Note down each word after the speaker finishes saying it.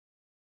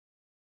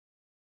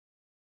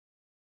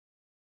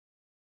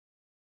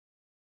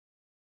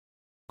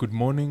Good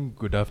morning,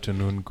 good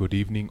afternoon, good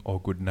evening, or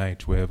good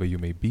night, wherever you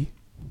may be.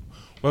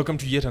 Welcome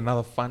to yet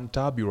another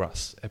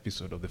fantabulous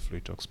episode of the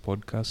Fluid Talks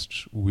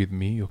podcast with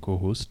me, your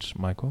co-host,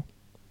 Michael.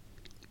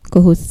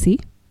 Co-host C.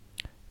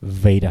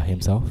 Vader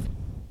himself.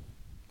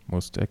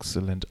 Most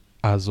excellent,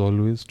 as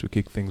always, to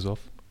kick things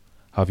off.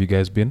 How have you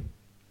guys been?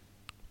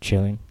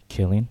 Chilling,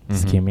 killing,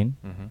 skimming,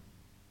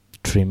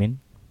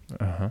 trimming,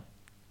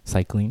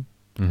 cycling,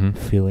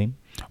 feeling.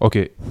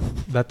 Okay,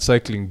 that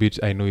cycling bit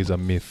I know is a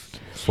myth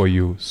for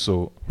you,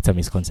 so... It's a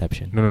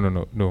misconception.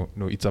 No,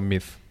 it's a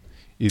myth.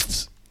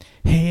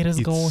 Haters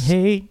gon'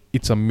 hate.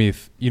 It's a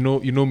myth. You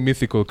know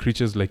mythical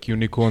creatures like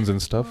unicorns and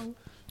stuff?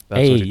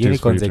 That's Hey, what it is for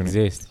unicorns you to know.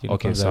 exist.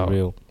 Unicorns are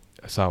real.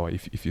 Sawa,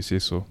 if you say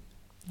so.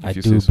 I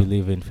do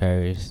believe in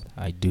fairies.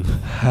 I do.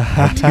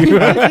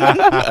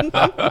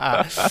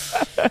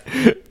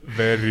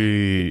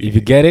 Very... If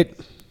you get it,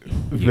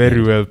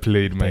 very well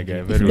played, my Thank guy.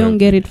 you. Very If you well don't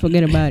get it,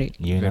 forget about it.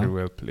 you Very know.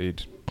 well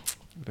played.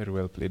 Very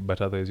well played.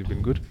 But otherwise, you've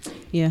been good?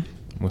 Yeah.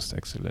 Most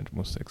excellent.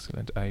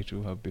 I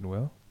too have been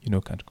well.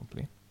 Can't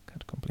complain.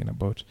 Can't complain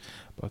about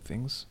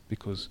things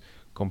because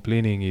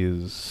complaining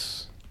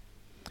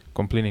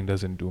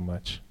doesn't do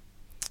much.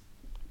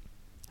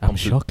 I'm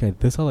shocked.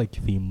 Those are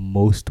like the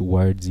most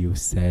words you've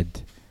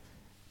said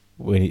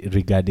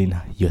regarding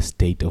your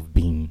state of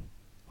being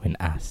when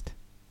asked.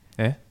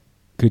 Eh?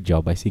 Good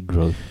job. I see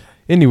growth.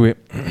 Anyway,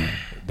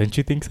 Don't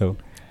you think so?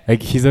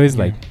 Like, he's always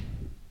like,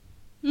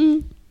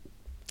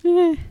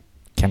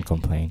 can't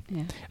complain.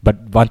 Yeah.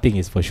 But one thing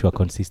is for sure,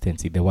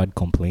 consistency. The word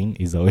complain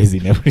is always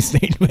in every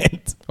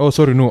statement. oh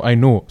sorry, no, I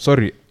know.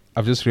 Sorry,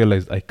 I've just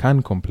realized I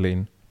can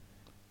complain,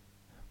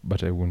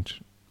 but I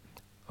won't.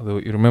 Although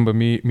you remember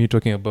me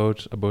talking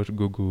about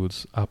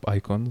Google's app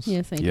icons?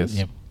 Yes, I do. yes.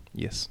 Yep.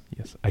 Yes,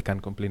 I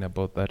can't complain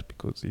about that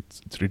because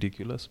it's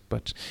ridiculous,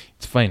 but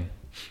it's fine.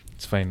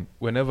 It's fine.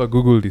 Whenever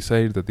Google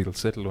decides that they'll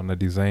settle on a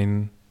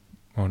design,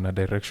 on a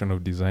direction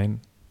of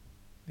design,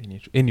 they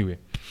need to. Anyway,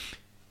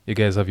 you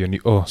guys have your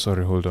new... Oh,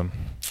 sorry, hold on.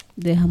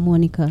 The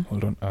harmonica.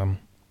 Hold on.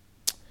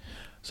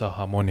 So,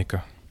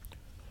 harmonica.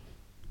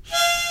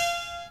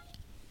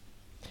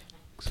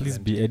 Please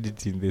Excellent. be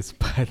editing these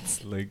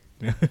parts. Like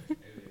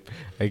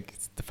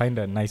find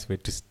a nice way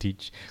to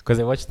stitch. Because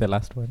I watched the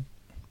last one.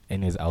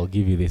 Anyways, I'll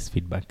give you this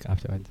feedback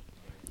afterwards.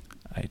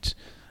 Right.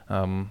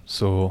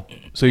 So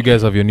you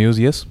guys have your news,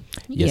 yes?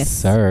 Yes,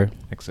 sir.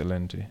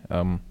 Excellent.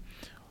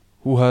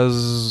 Who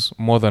has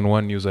more than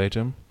one news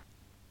item?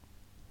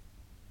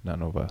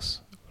 None of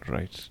us.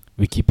 Right.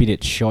 We keep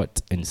it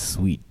short and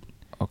sweet.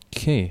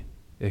 Okay.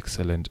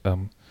 Excellent.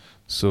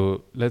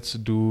 So let's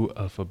do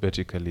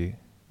alphabetically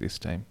this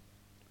time.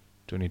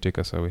 Tony, take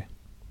us away.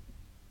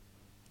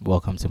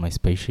 Welcome to my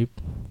spaceship.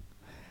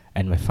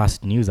 And my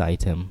first news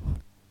item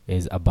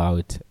is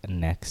about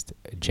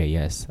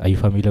Next.js. Are you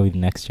familiar with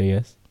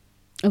Next.js?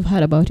 I've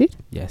heard about it.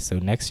 Yes, so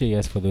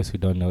Next.js, for those who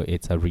don't know,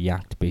 it's a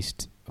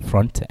React-based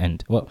front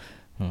end. Well,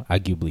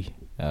 arguably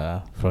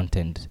front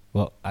end.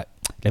 Well,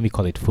 let me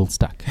call it full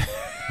stack.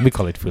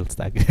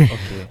 Okay.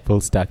 Full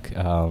stack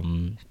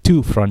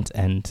to front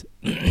end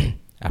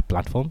a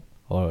platform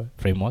or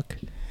framework.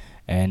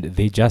 And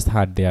they just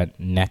had their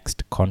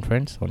Next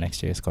conference or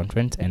Next.js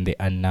conference, and they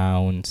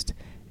announced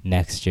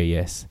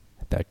Next.js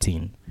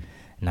 13.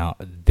 Now,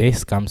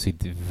 this comes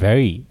with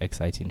very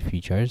exciting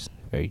features,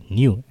 very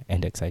new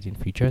and exciting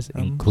features,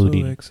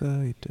 including so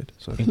excited.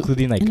 Sorry.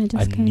 including like And I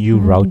a just new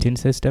can't routing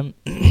system.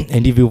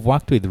 And if you've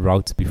worked with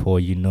routes before,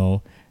 you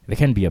know they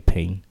can be a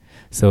pain.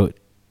 So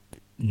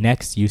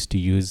Next used to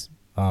use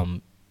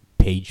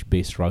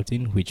page-based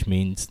routing, which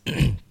means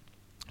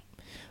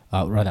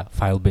rather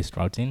file-based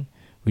routing,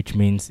 which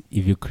means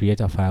if you create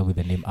a file with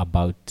the name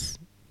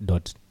about.ts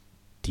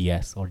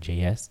or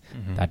JS,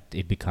 that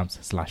it becomes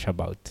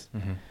 /about.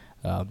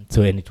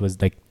 So, and it was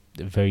like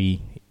a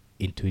very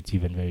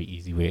intuitive and very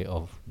easy way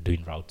of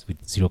doing routes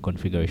with zero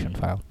configuration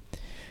file.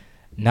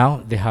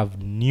 Now they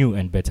have new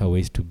and better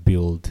ways to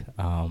build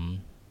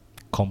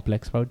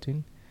complex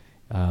routing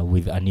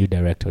with a new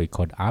directory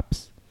called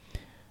apps.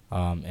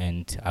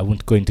 And I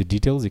won't go into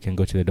details. You can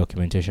go to the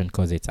documentation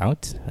because it's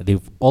out.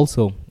 They've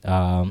also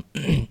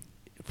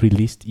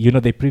released,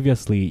 they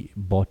previously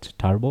bought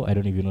Turbo. I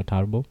don't know if you know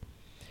Turbo.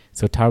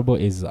 So Turbo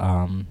is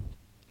a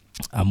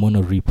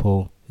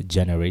monorepo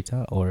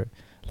generator or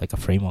like a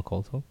framework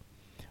also,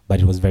 but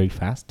it was very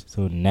fast.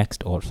 So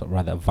Next, or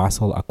rather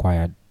Vassal,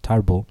 acquired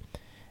Turbo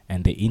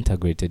and they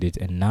integrated it,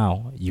 and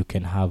now you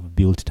can have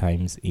build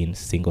times in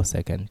single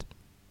second.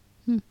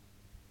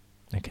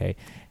 Okay,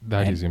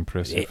 That and is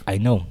impressive. I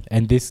know.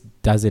 And this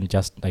doesn't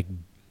just like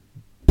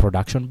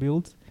production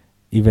builds,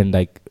 even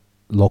like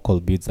local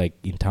builds, like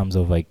in terms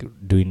of like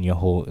doing your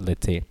whole,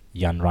 let's say,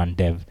 yarn run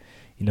dev.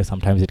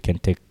 Sometimes it can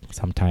take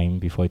some time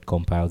before it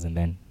compiles, and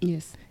then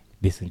Yes.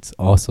 this is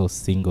also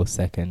single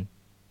second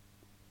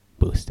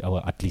boost,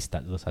 or at least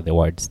those are the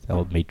words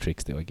or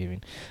matrix they were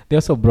giving. They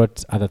also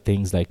brought other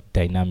things like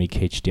dynamic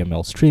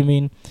HTML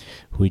streaming,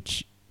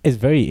 which is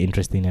very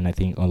interesting, and I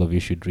think all of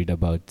you should read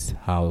about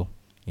how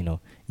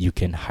you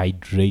can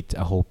hydrate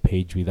a whole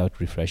page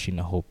without refreshing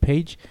a whole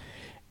page,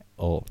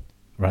 or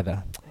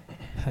rather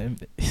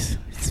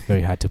It's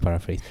very hard to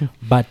paraphrase.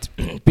 But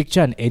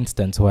picture an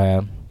instance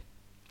where,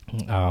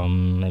 let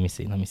me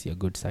see a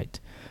good site,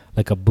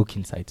 like a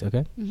booking site.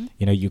 Okay, Mhm.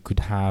 you know, you could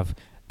have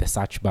the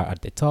search bar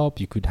at the top.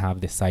 You could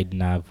have the side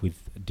nav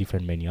with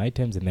different menu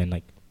items, and then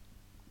like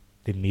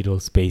the middle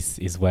space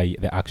is where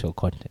the actual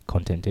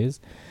content is.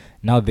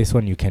 Now this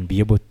one you can be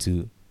able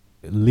to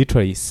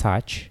literally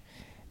search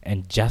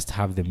and just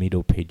have the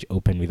middle page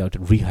open without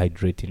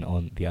rehydrating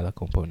on the other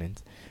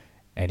components,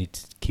 and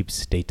it keeps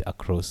state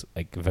across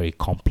like very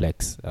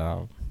complex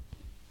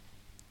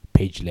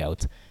page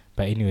layout.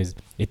 But anyways,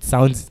 it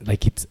sounds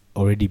like it's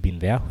already been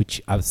there,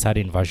 which a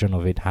certain version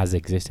of it has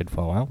existed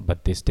for a while,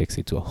 but this takes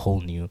it to a whole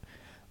new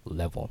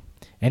level.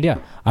 And yeah,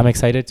 I'm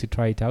excited to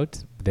try it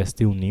out. They're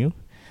still new.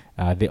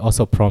 They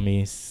also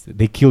promise,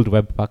 they killed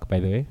Webpack, by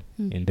the way,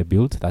 Mm. in the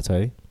build. That's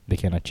why they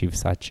can achieve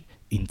such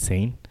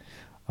insane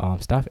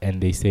stuff.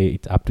 And they say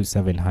it's up to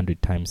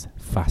 700 times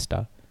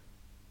faster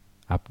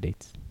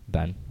updates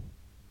than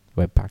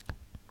Webpack.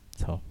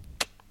 So,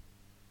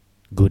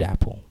 good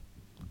Apple.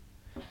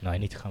 Now I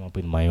need to come up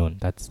with my own.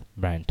 That's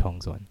Brian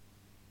Tong's one.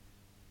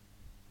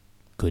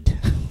 Good.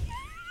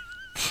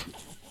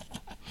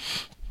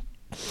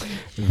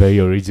 Very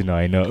original,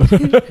 I know.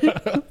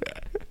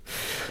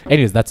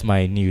 Anyways, that's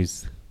my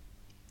news.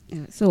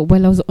 Yeah, so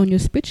while I was on your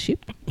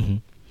spaceship,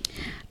 Mhm.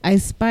 I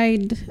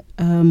spied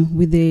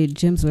with the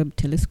James Webb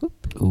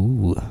Telescope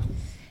Ooh.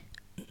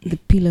 the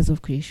pillars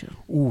of creation.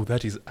 Ooh,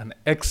 that is an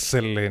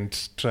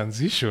excellent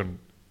transition.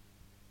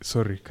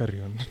 Sorry,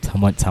 carry on.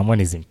 Someone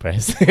is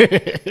impressed.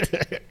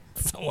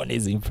 Someone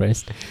is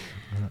impressed.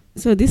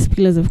 So these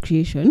pillars of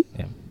creation,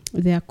 Yeah.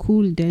 they are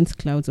cool, dense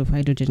clouds of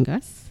hydrogen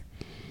gas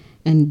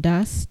and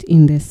dust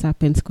in the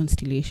Serpens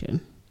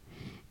constellation.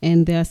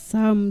 And they are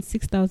some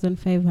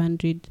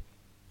 6,500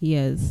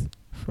 years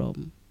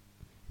from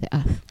the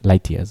Earth.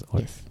 Light years.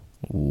 Or Yes.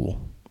 Ooh.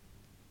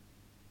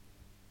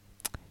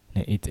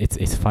 No,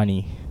 it's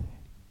funny.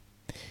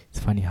 It's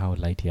funny how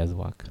light years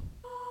work.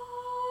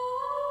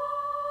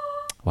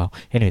 Wow.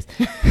 Anyways.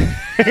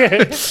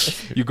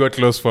 You got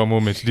lost for a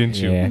moment, didn't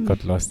you? Yeah,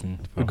 got lost in.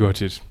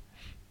 Got it.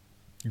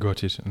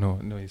 No,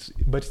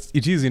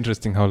 it is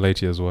interesting how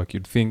light years work.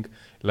 You'd think,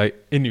 like,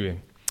 anyway.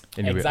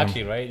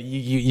 Exactly, right?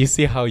 You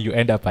see how you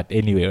end up at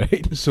anyway,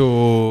 right?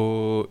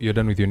 So, you're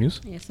done with your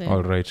news? Yes,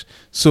 All right.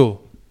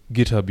 So,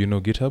 GitHub, you know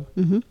GitHub?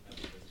 Mm-hmm.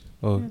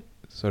 Oh, Yeah.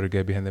 sorry,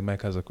 guy behind the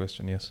mic has a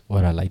question, yes.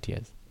 What are light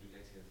years?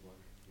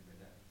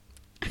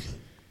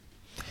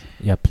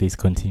 Yeah, please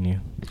continue.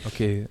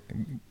 Okay,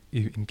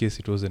 in case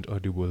it wasn't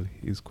audible,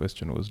 his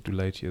question was, do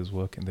light years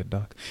work in the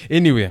dark?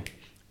 Anyway,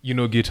 you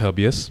know GitHub,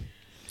 yes?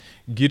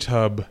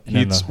 GitHub No,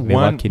 hits they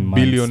 1 work in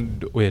months.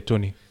 billion... Wait,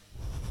 Tony.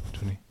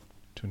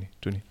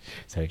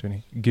 Sorry.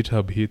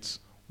 GitHub hits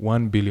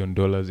 $1 billion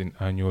in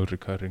annual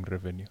recurring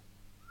revenue.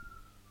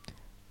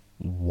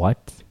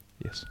 What?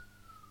 Yes.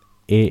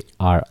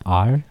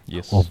 ARR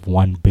Yes. of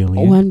 1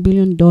 billion? $1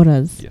 billion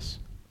Yes.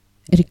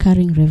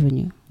 recurring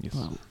revenue. Yes.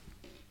 Wow.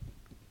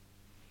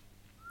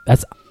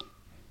 That's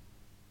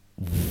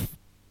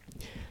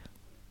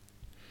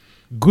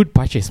good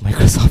purchase,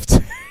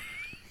 Microsoft.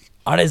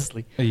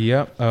 Honestly.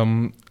 Yeah.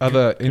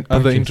 Other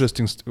purchase.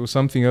 interesting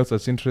something else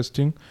that's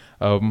interesting.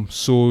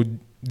 So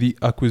the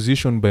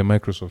acquisition by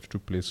Microsoft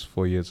took place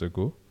 4 years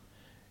ago,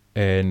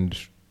 and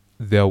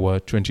there were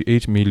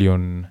 28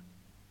 million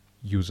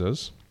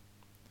users.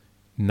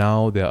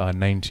 Now there are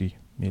 90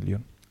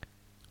 million.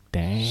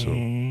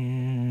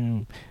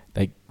 Damn.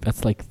 Like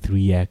that's like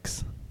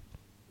 3x.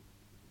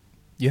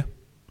 Yeah.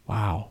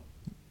 Wow.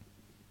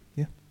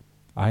 Yeah.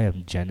 I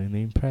am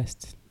genuinely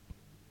impressed.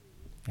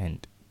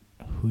 And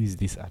who is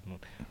this unknown?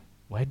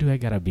 Why do I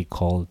gotta be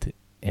called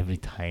every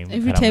time?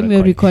 Every that I'm time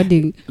we're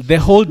recording. The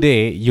whole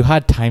day you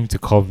had time to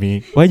call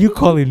me. Why are you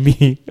calling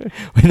me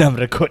when I'm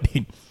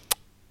recording?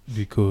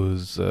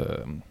 Because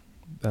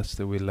that's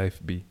the way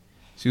life be.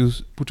 So you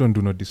put on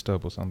Do Not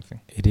Disturb or something.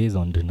 It is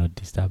on Do Not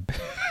Disturb.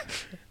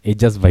 It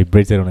just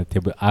vibrated on the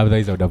table.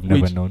 Otherwise I would have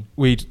never known.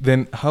 Wait,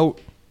 then how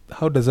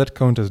does that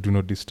count as Do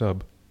Not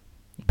Disturb?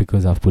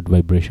 Because I've put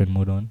vibration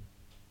mode on.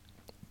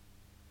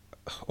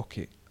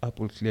 Okay,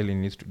 Apple clearly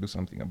needs to do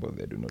something about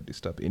their Do Not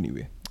Disturb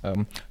anyway.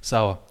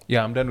 Sawa.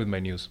 Yeah, I'm done with my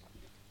news.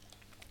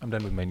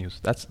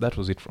 That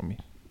was it from me.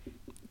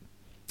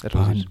 That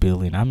was 1 it.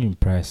 billion. I'm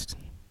impressed.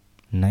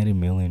 90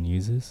 million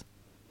users.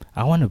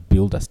 I want to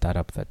build a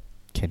startup that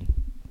can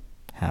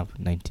have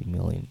 90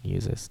 million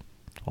users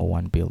or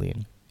 1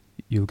 billion.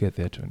 You'll get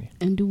there, Tony.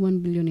 And do 1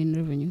 billion in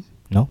revenue.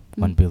 No,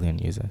 1 billion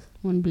users.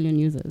 1 billion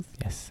users.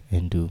 Yes,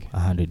 and do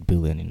 100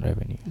 billion in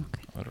revenue.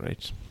 Okay. All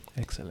right.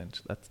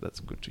 Excellent. That's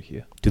good to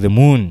hear. To the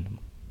moon.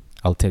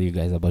 I'll tell you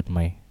guys about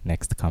my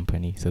next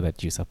company so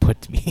that you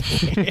support me.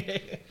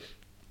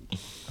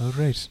 All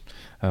right.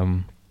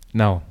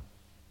 Now,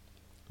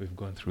 we've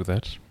gone through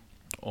that.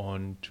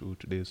 On to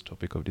today's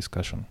topic of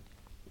discussion.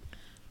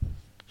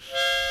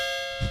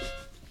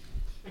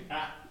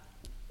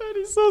 That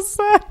is so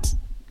sad.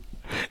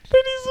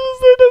 That is so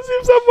sad as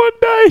if someone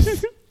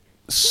dies.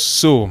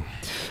 So,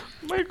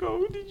 My Michael,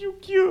 who did you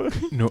kill?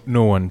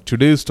 No one.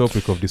 Today's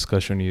topic of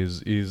discussion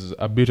is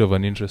a bit of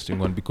an interesting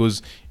one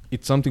because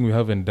it's something we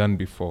haven't done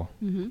before.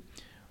 Mm-hmm.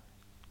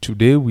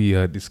 Today we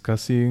are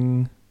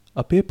discussing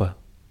a paper,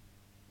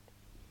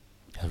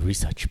 A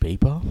research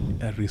paper?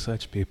 a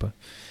research paper,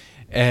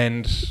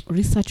 and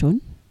Research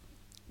on?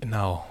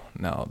 now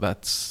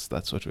that's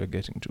what we're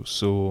getting to.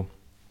 So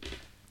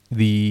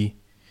the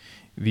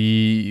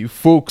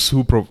folks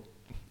who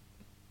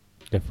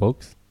The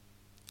folks?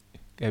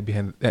 get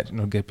behind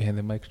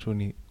the mic,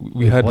 Tony.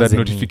 We It had that wasn't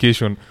me.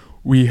 notification.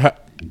 We had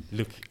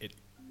Look.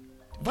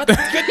 What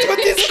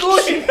is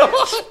going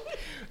on?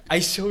 I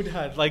showed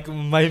her, like,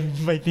 my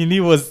knee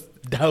was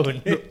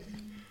down.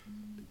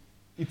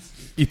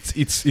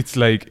 it's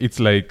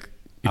like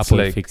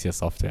Apple, fix your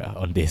software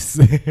on this.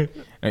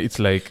 it's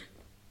like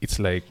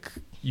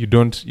you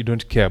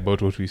don't care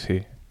about what we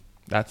say.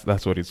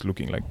 That's what it's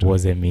looking like.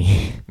 Wasn't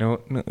me. No,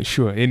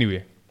 sure.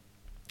 Anyway.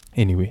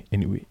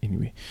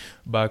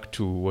 Back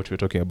to what we're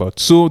talking about.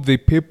 So the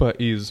paper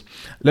is,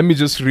 let me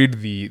just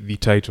read the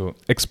title.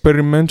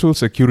 Experimental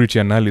Security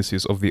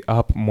Analysis of the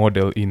App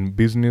Model in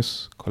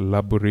Business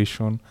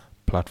Collaboration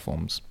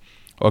Platforms.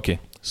 Okay,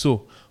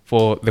 so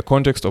for the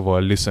context of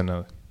our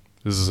listeners,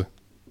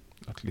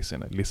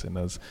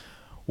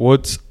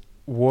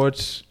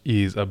 what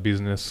is a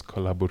business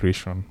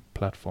collaboration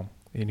platform?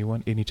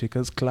 Anyone? Any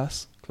takers?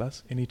 Class?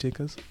 Any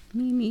takers?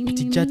 Me.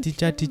 Teacher.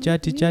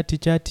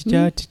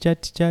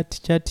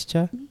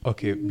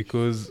 Okay,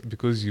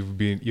 because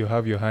you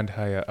have your hand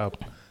higher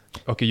up.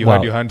 Okay, you Well,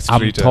 had your hand I'm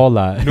straighter.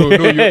 taller. No,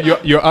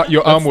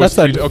 your arm was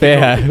That's straighter. Okay,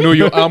 unfair. no,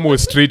 your arm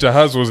was straighter.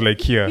 Hers was like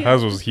here.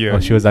 Hers was here. Oh,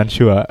 she was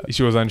unsure.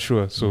 She was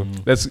unsure. So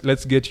Mm.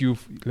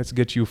 let's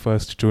get you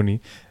first,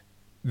 Tony.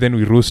 Then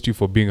we roast you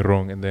for being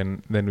wrong, and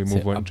then we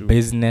move So on a to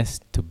business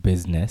to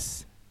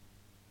business.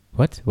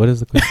 What is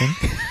the question?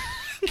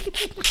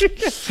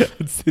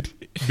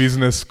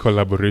 business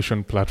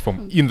collaboration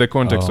platform in the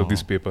context of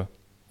this Oh. paper.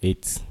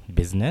 It's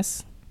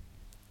business,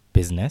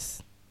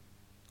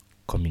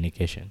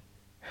 communication.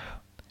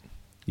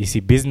 You see,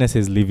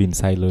 businesses live in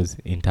silos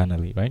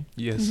internally, right?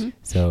 Yes. Mhm.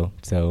 So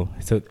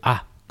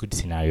good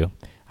scenario.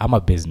 I'm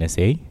a business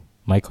A,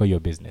 Michael, your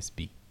business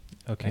B.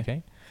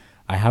 Okay.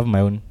 I have my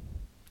own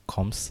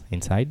comms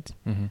inside.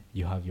 Mm-hmm.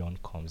 You have your own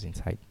comms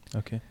inside.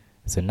 Okay.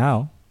 So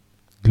now,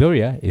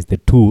 Gloria is the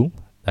tool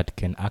that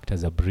can act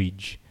as a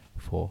bridge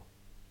for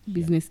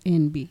Business A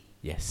and B.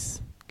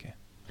 yes. Okay.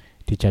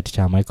 Teacher,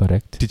 am I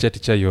correct?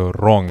 Teacher, you're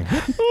wrong.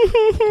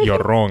 You're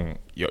wrong.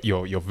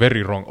 You're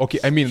very wrong. Okay,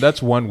 I mean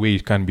that's one way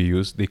it can be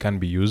used. They can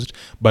be used,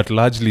 but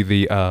largely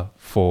they are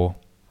for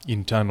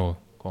internal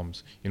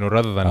comms.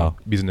 Rather than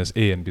business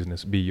A and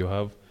business B, you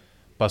have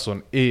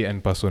person A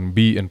and person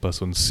B and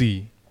person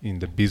C in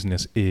the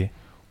business A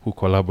who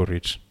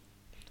collaborate.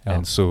 Oh,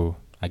 And so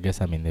I guess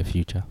I'm in the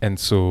future.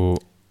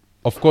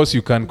 of course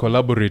you can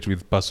collaborate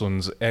with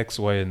persons X,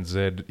 Y, and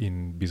Z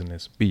in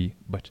business B,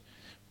 but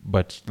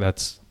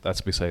that's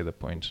beside the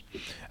point.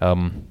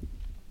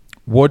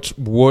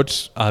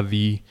 What are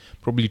the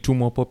probably two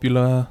more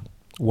popular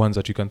ones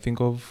that you can think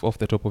of off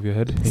the top of your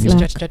head?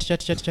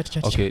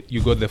 Slack. Okay,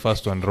 you got the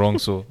first one wrong,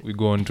 so we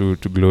go on to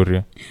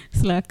Gloria.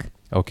 Slack.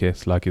 Okay,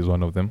 Slack is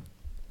one of them.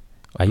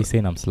 Are you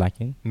saying I'm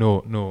slacking?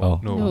 No.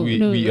 No,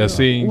 We are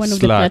saying one of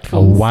the Slack.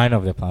 platforms. One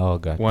of the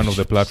God. One of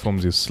the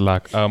platforms is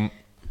Slack.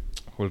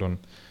 Hold on.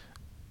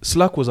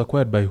 Slack was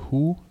acquired by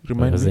who? It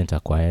Remind me. wasn't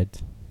acquired.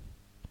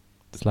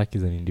 Slack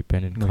is an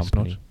independent No, it's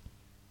company. not.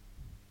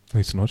 No,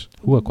 it's not.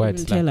 Who acquired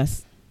Google Slack? Tell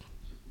us.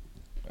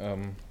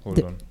 Hold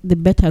on. The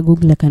better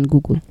Googler can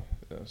Google.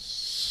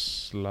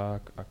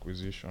 Slack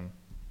acquisition.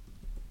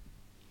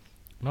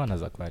 No one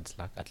has acquired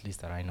Slack, at least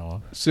that I know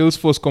of.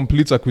 Salesforce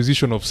completes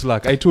acquisition of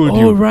Slack. I told Oh,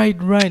 you. right.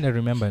 I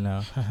remember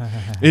now.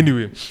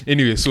 Anyway,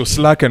 so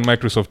Slack and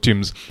Microsoft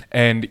Teams,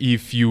 and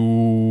if you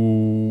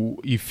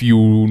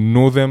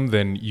know them,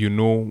 then you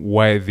know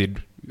why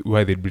they'd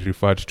be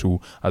referred to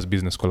as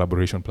business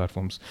collaboration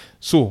platforms.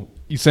 So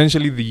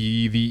essentially,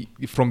 the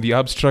from the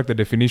abstract, the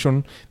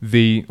definition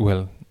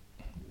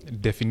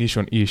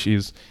definition-ish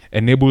is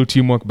enable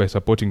teamwork by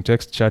supporting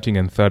text, chatting,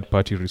 and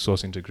third-party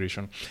resource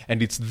integration.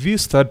 And it's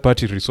this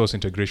third-party resource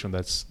integration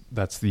that's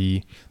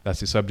the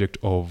subject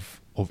of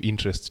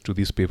interest to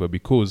this paper,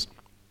 because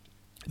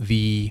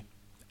the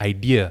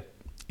idea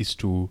is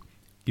to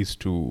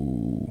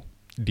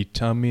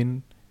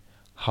determine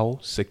how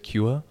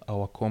secure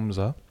our comms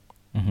are.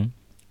 Mm-hmm.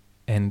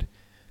 And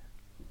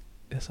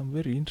there's some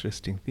very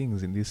interesting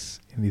things in this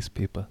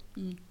paper.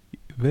 Mm.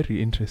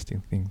 Very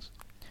interesting things.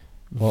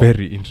 Well,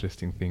 Very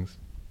interesting things.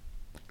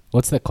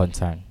 What's the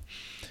concern?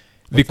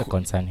 What's the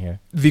concern here?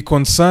 The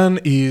concern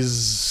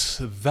is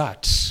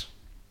that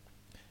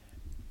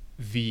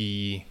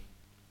the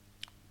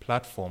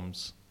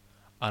platforms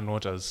are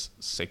not as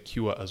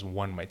secure as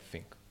one might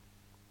think.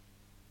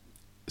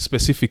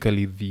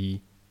 Specifically,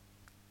 the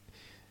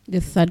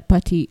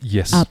third-party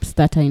yes, apps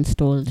that are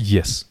installed.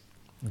 yes,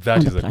 that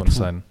on is the a platform.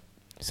 concern.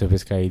 So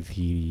basically,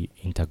 the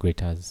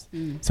integrators.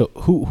 So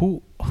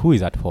who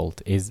is at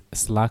fault? Is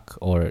Slack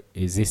or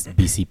is this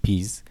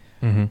BCPs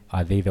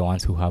are they the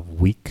ones who have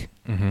weak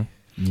Mm-hmm.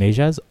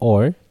 measures,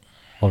 or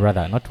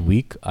rather not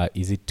weak,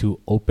 is it too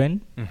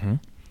open, Mm-hmm.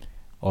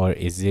 or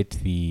is it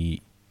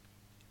the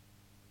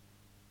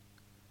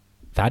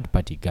third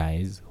party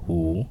guys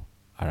who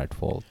are at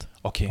fault,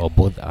 Okay. or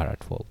both are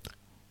at fault?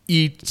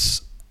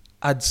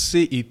 I'd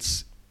say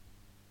it's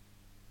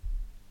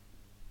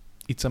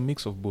a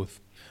mix of both.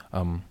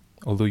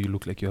 Although you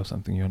look like you have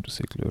something you want to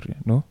say, Gloria.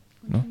 No?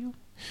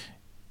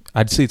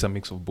 I'd say it's a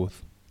mix of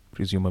both,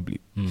 presumably.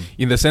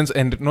 In the sense,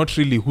 and not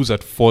really who's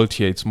at fault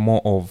here, it's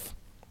more of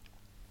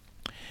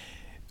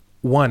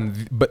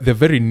one, but the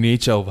very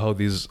nature of how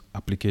these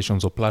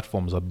applications or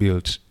platforms are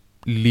built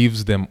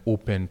leaves them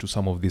open to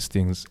some of these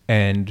things,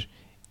 and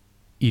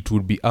it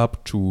would be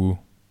up to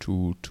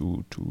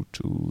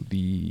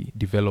the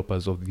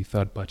developers of the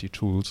third-party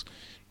tools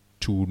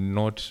to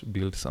not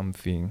build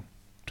something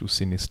too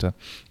sinister.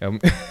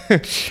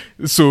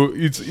 So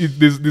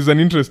there's an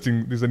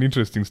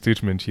interesting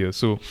statement here.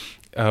 So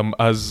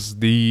as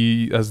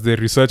the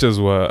researchers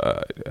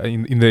were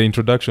in the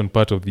introduction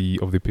part of the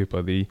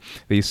paper, they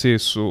say,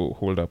 so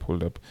hold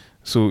up.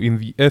 So in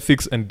the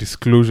ethics and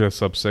disclosure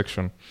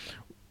subsection,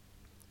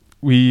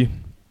 we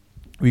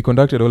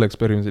conducted all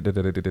experiments.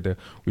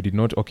 We did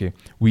not. Okay.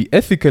 We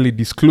ethically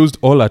disclosed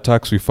all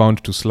attacks we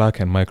found to Slack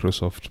and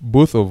Microsoft,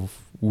 both of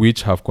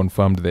which have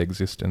confirmed their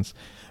existence.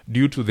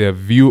 Due to their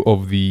view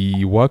of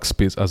the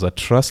workspace as a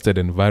trusted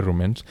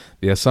environment,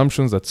 the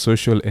assumptions that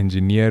social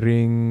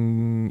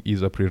engineering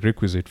is a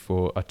prerequisite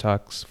for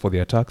the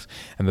attacks,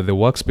 and that the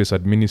workspace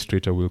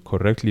administrator will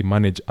correctly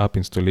manage app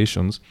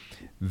installations,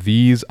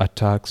 these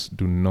attacks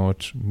do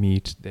not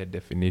meet their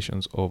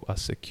definitions of a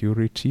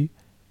security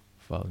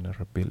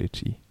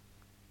vulnerability.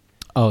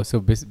 Oh, so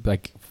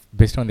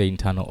based on the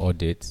internal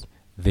audits,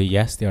 they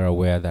are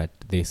aware that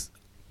these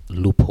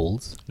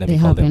loopholes, let me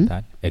call them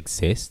that,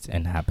 exist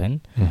and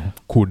happen.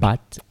 Could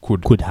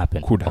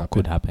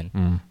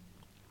happen.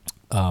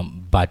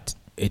 But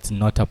it's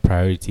not a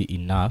priority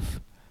enough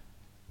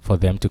for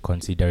them to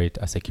consider it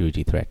a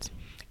security threat.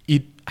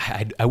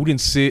 I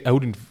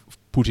wouldn't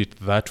put it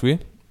that way.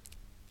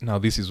 Now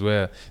this is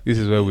where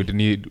we'd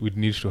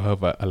need to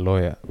have a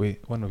lawyer.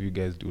 Wait, one of you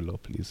guys do law,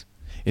 please.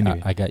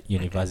 Anyway, I got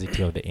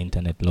University of the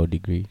Internet Law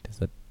degree. Does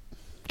that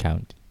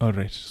count? All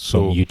right.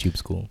 So from YouTube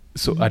school.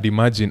 So I'd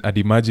imagine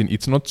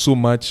it's not so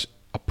much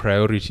a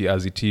priority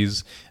as it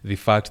is the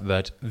fact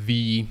that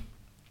the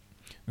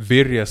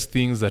various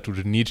things that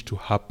would need to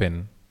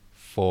happen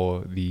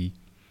for the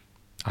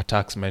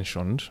attacks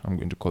mentioned, I'm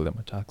going to call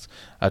them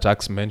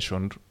attacks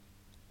mentioned,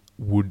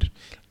 would,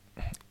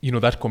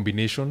 that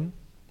combination,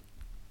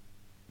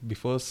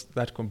 before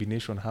that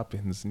combination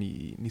happens,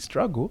 ni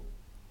struggle.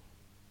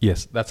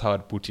 Yes, that's how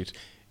I'd put it.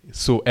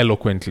 So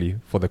eloquently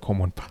for the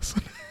common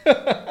person.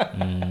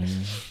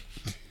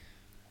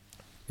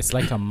 It's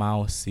like a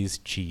mouse sees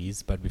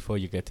cheese, but before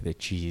you get to the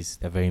cheese,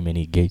 there are very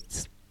many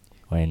gates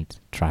and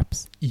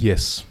traps.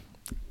 Yes,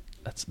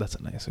 that's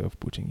a nice way of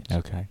putting it.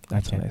 Okay,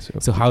 that's a nice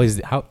way. So how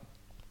is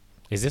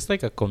this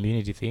like a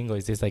community thing, or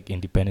is this like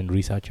independent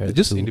researchers?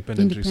 Just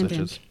independent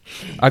researchers.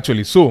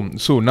 Actually, so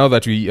now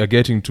that we are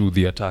getting to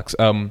the attacks,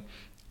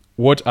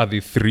 what are the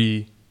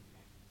three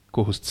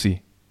co-hosts?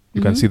 See,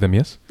 you can see them.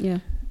 Yes. Yeah.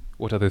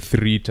 What are the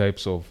three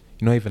types of?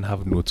 I even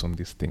have notes on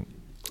this thing.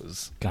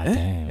 God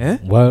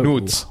damn.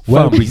 Notes.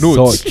 Well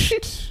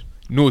researched.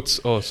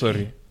 Notes. Oh,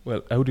 sorry.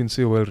 Well, I wouldn't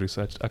say well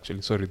researched.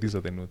 Actually, sorry. These are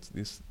the notes.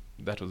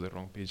 That was the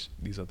wrong page.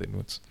 These are the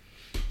notes.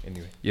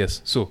 Anyway,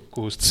 yes. So,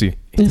 co-host C.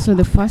 Yeah, so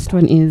the first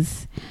one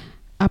is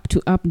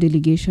app-to-app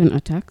delegation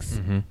attacks.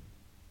 Mm-hmm.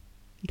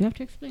 Do I have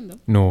to explain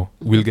them? No,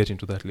 we'll get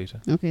into that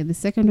later. Okay. The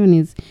second one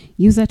is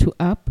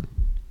user-to-app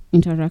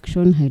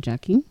interaction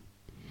hijacking.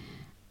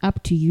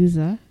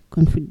 App-to-user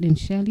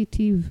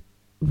confidentiality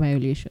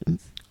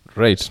violations.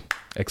 Right.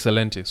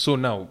 Excellent. So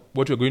now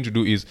what we're going to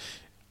do is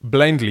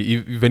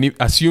blindly,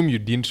 assume you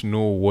didn't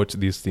know what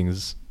these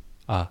things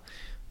are.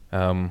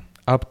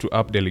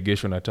 App-to-app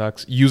delegation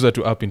attacks,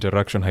 user-to-app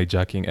interaction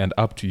hijacking, and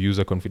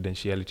app-to-user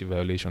confidentiality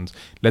violations.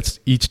 Let's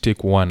each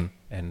take one.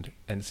 And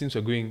since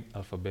we're going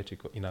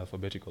in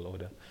alphabetical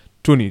order,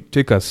 Tony,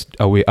 take us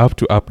away.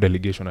 App-to-app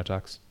delegation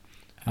attacks.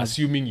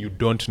 Assuming you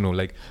don't know,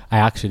 like I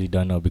actually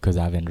don't know because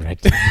I haven't read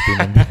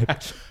anything on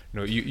that.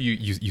 No,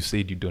 you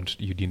said you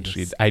didn't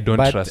read. I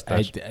don't trust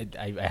that.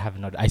 I have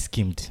not. I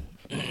skimmed.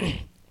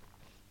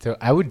 So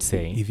I would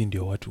say even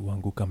ndio watu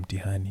wangu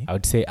kamtihani. I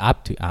would say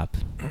app to app.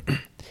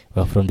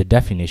 Well, from the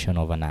definition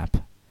of an app,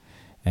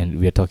 and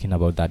we are talking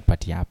about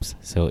third-party apps,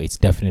 so it's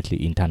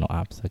definitely internal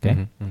apps. Okay.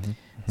 Mm-hmm, mm-hmm,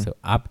 mm-hmm. So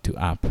app to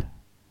app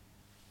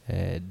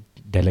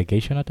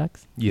delegation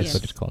attacks. Yes. That's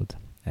what it's called.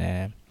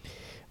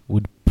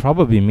 Would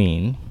probably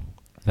mean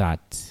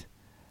that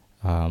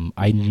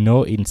I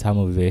know in some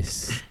of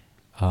this,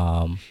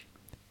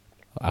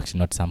 actually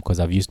not some, because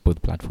I've used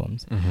both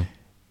platforms. Mm-hmm.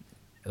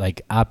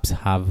 Like apps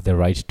have the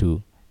right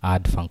to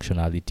add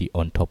functionality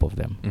on top of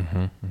them.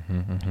 Mm-hmm,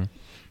 mm-hmm,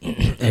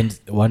 mm-hmm. And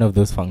one of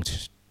those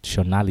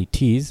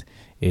functionalities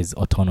is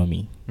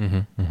autonomy.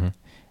 Mm-hmm, mm-hmm.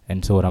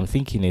 And so what I'm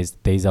thinking is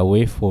there's a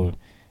way for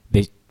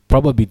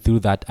probably through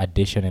that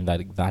addition and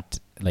that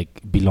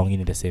like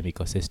belonging in the same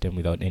ecosystem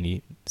without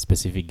any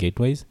specific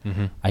gateways,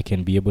 I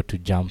can be able to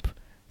jump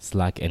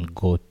Slack and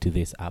go to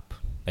this app.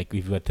 Like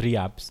if we have 3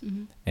 apps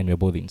and we're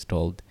both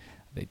installed,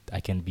 I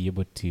can be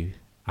able to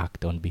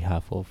act on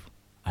behalf of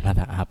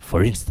another app,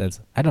 for instance.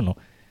 I don't know,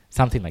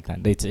 something like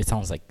that. It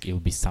sounds like it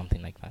would be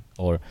something like that,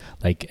 or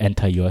like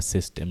enter your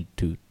system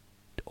to,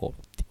 or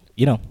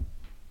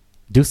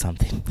do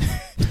something.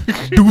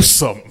 Do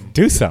something.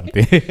 Do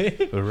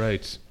something. All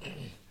right.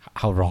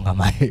 How wrong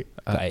am I?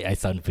 I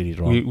sound pretty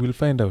wrong. We'll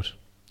find out.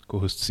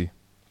 Co-host C.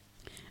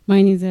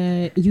 Mine is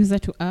a user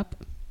to app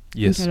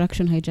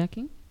interaction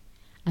hijacking.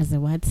 As the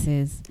word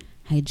says,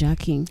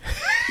 hijacking.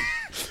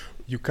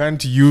 You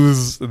can't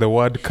use the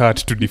word cat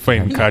to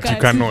define cat. You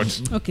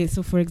cannot. Okay,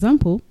 so for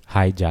example,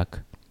 hijack.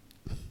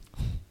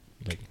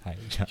 Like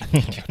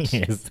hijack.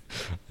 Yes.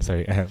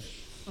 Sorry.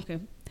 Okay.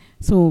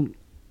 So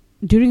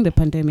during the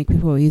pandemic,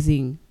 people were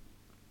using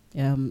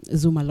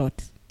Zoom a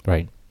lot.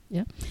 Right.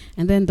 Yeah.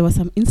 And then there were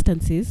some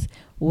instances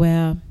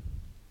where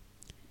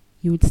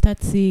you would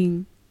start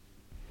seeing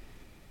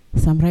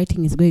some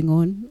writing is going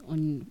on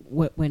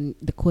when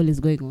the call is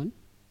going on,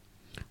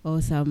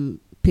 or some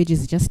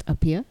pages just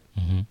appear.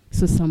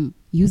 So some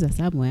user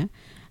somewhere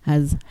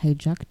has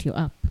hijacked your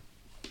app.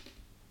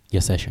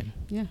 Your session.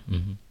 Yeah.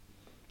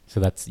 So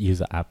that's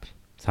user app.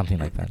 Something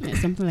like that. Yeah,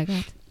 something like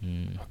that.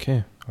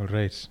 Okay. All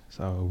right.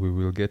 So we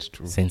will get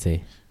to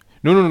Sensei.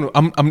 No.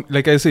 I'm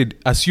like I said.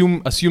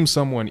 Assume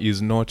someone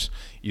is not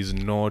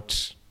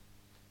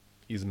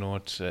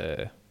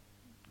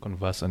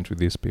conversant with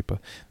this paper.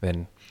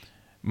 Then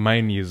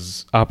mine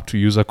is up to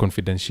user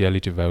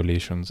confidentiality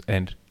violations,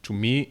 and to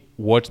me,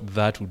 what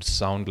that would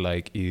sound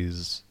like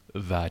is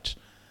that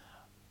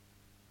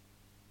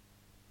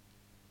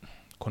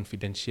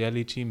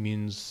confidentiality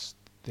means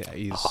there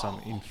is some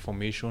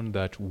information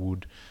that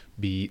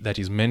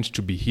is meant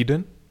to be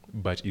hidden,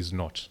 but is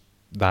not.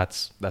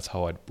 That's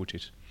how I'd put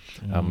it.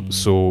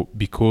 So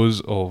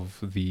because of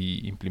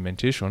the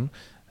implementation,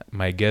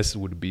 my guess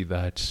would be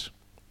that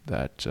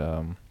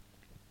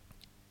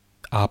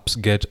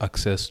apps get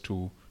access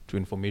to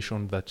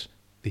information that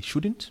they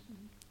shouldn't.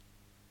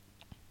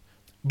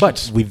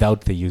 But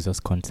without the user's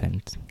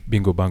consent.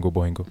 Bingo, bango,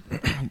 boingo.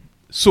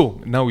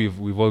 So now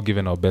we've all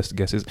given our best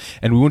guesses,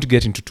 and we won't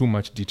get into too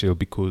much detail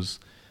because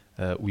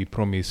we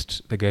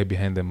promised the guy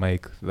behind the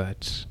mic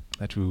that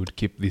we would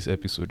keep this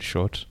episode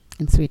short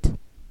and sweet.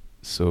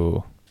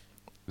 So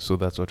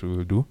that's what we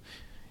will do.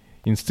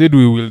 Instead,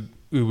 we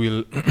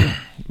will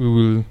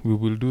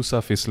do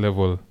surface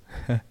level,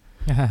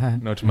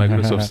 not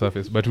Microsoft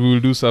Surface, but we will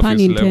do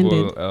surface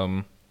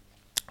level.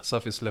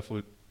 Surface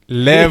level.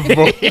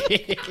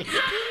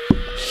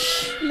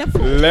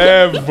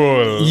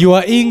 Level.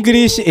 Your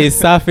English is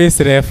surface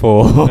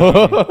level.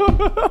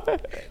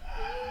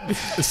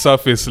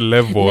 Surface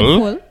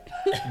level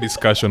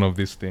discussion of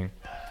this thing.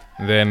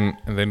 And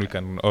then we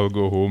can all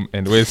go home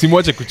and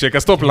simwache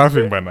kucheka. Stop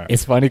laughing, bana.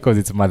 It's funny because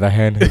it's Mother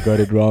Hen who got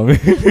it wrong.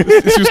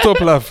 You stop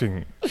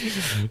laughing.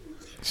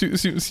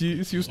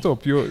 You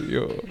stop. You're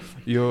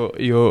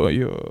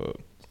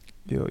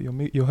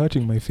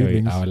hurting my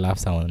feelings. Sorry, our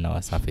laughs are on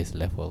our surface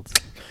levels.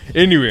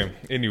 Anyway.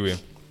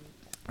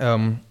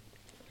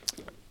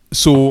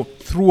 So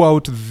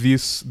throughout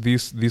this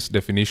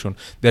definition,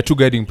 there are two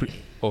guiding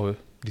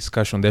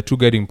discussion. There are two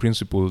guiding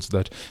principles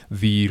that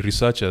the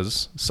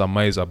researchers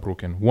surmise are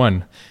broken.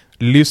 One,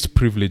 least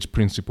privilege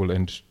principle,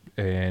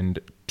 and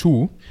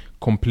two,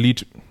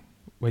 complete.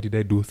 Why did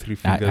I do 3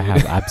 fingers? I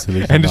have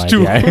absolutely and no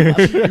two, idea.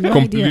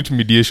 complete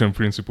mediation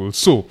principle.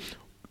 So,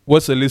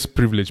 what's a least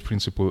privilege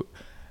principle?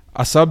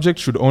 A subject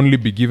should only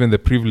be given the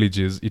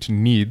privileges it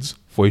needs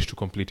for it to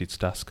complete its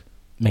task.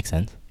 Makes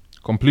sense.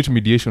 Complete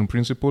mediation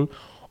principle.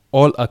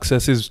 All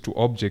accesses to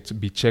objects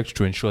be checked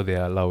to ensure they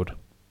are allowed.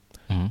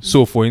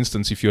 So, for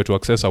instance, if you are to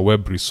access a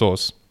web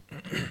resource,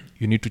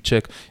 you need to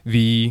check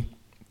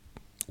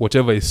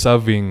whatever is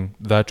serving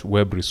that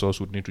web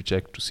resource would need to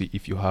check to see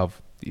if you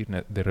have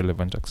the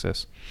relevant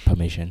access.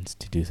 Permissions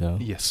to do so.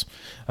 Yes.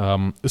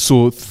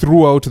 So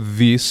throughout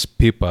this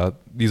paper,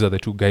 these are the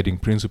two guiding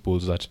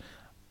principles that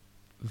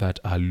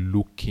are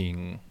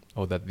looking,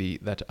 or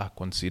that are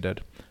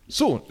considered.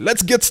 So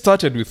let's get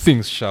started with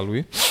things, shall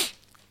we?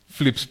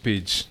 Flips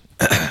page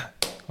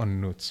on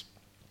notes.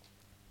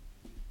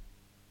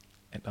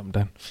 And I'm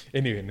done.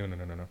 Anyway, no.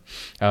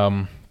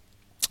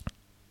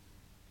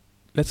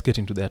 Let's get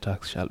into the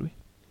attacks, shall we?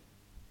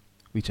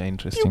 Which are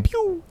interesting. Pew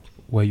pew.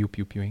 Why are you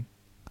pew-pewing?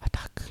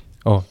 Attack.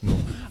 Oh, no.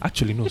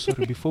 Actually, no,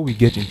 sorry. Before we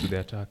get into the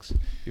attacks.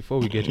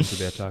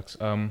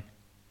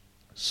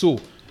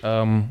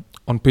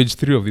 On page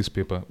 3 of this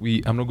paper,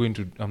 I'm not going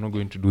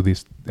to do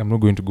this. I'm not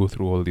going to go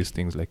through all these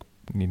things like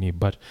Nini,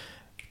 but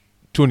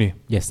Tony.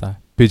 Yes, sir.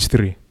 Page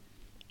 3.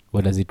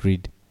 What does it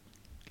read?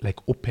 Like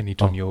open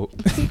it on your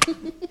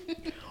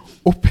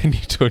open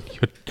it on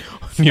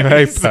your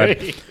iPad.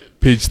 Sorry.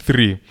 Page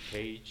 3.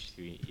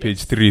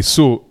 Page 3.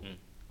 So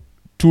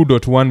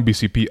 2.1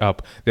 BCP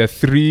app. There are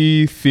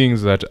 3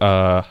 things that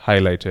are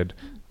highlighted.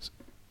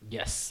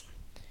 Yes.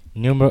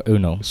 Numero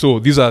uno. So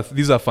these are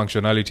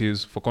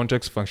functionalities, for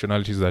context,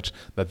 functionalities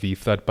that the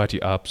third-party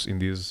apps in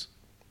these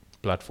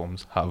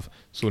platforms have.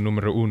 So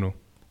numero uno.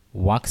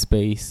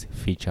 Workspace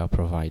feature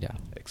provider.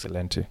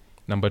 Excellent.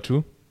 Number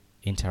 2.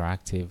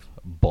 Interactive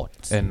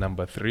bot. And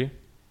number 3.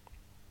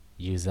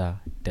 User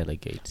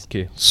delegate.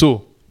 Okay.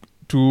 So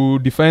to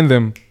define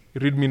them,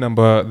 read me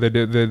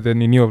the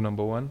nini of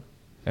number 1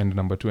 and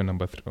number 2 and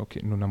number 3.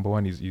 Okay. No, number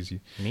 1 is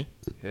easy. Me?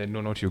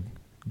 No, not you,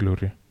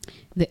 Gloria.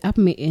 The app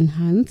may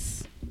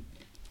enhance.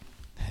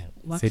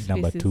 Said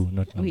number 2,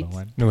 not number Wait.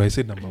 1. No, I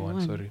said number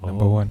 1. Sorry, Oh.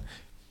 number 1.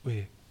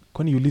 Wait,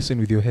 can you listen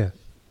with your hair?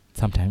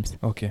 Sometimes.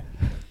 Okay.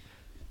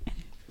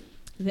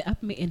 The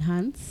app may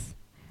enhance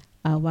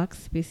our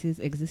workspace's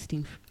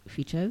existing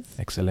features.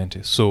 Excellent.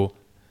 So,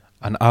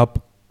 an app,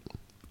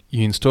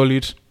 you install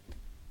it,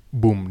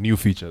 boom, new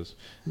features.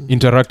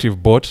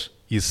 Interactive bot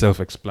is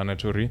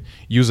self-explanatory.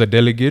 User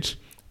delegate,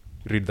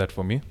 read that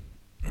for me.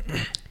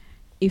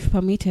 If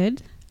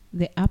permitted,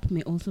 the app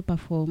may also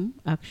perform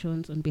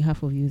actions on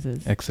behalf of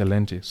users.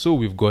 Excellent. So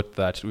we've got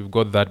that. We've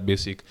got that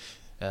basic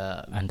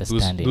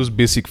Understanding. those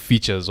basic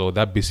features, or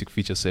that basic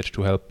feature set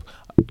to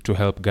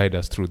help guide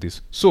us through this.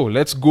 So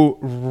let's go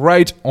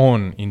right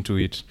on into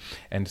it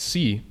and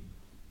see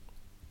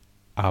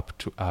app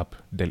to app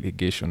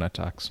delegation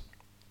attacks.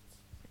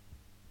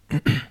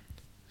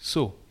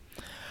 So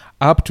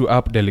app to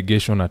app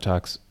delegation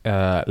attacks,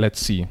 let's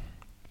see.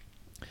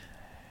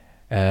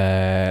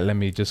 Let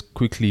me just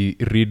quickly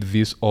read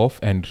this off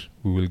and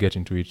we will get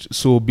into it.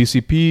 So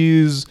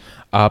BCP's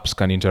apps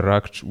can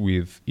interact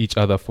with each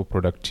other for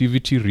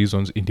productivity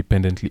reasons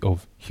independently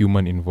of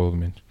human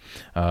involvement.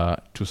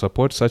 To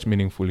support such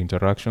meaningful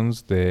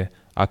interactions, the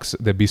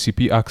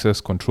BCP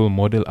access control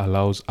model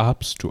allows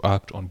apps to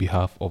act on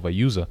behalf of a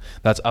user.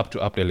 That's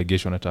app-to-app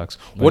delegation attacks.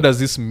 Right. What does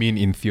this mean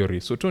in theory?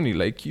 So Tony,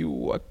 like,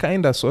 you are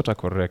kind of sort of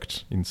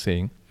correct in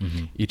saying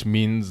it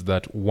means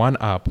that one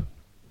app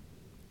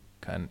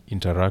can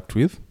interact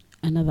with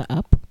Another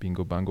app.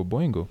 bingo bango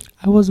boingo.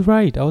 I was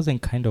right. I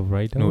wasn't kind of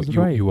right. I No, was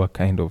right. you are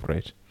kind of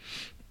right.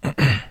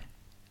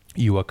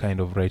 You are kind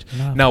of right.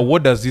 No. Now,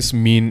 what does this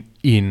mean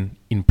in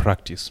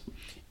practice?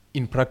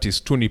 In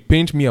practice, Tony,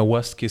 paint me a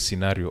worst case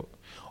scenario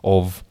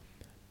of.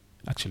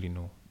 Actually,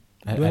 no.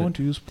 Do I want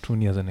to use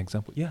Tony as an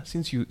example? Yeah,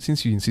 since you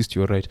insist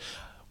you're right.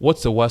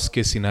 What's the worst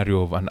case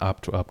scenario of an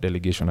app to app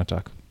delegation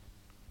attack?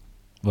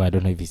 Well, I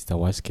don't know if it's the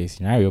worst case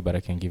scenario, but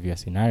I can give you a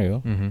scenario.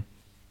 Mm-hmm.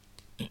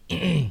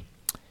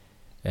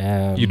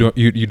 You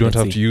don't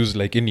have see. to use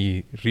like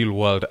any real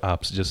world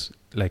apps, just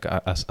like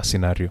a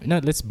scenario. No,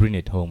 let's bring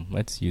it home.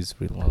 Let's use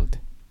real world.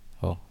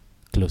 Oh,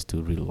 close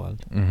to real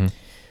world.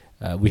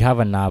 Mm-hmm. We have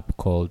an app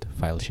called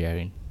file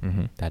sharing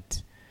Mm-hmm.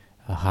 that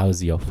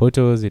has your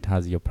photos, it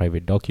has your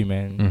private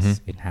documents,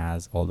 Mhm. it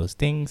has all those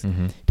things,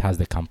 Mm-hmm. it has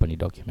the company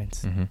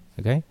documents. Mm-hmm.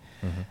 Okay,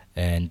 Mm-hmm.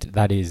 and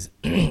that is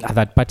a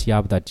third-party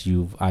app that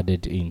you've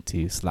added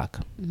into Slack.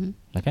 Mhm.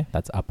 Okay,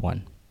 that's app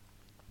 1.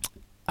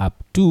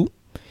 App 2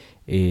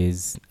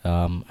 is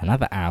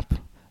another app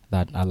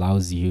that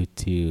allows you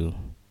to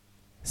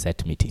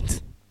set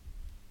meetings.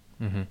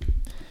 Mm-hmm.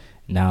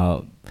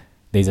 Now,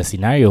 there's a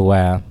scenario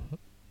where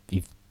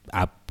if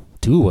app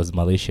 2 was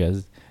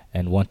malicious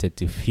and wanted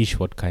to fish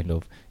what kind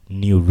of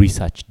new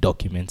research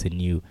documents and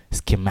new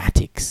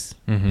schematics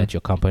Mm-hmm. that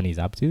your company is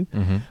up to,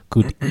 Mm-hmm.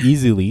 could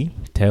easily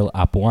tell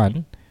app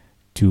 1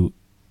 to,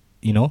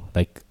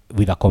 like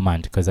with a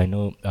command, because I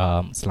know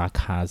Slack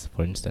has,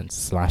 for instance,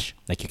 slash,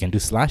 like you can do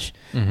slash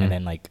Mm-hmm. and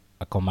then like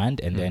a command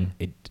and then Mhm.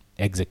 it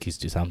executes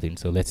to something.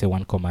 So let's say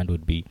one command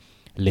would be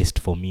list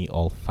for me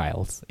all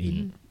files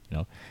in,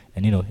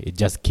 and it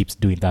just keeps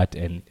doing that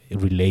and it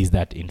relays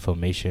that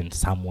information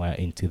somewhere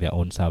into their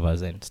own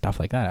servers and stuff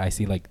like that. I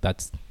see like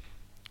that's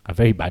a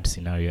very bad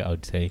scenario, I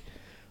would say,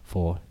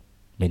 for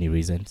many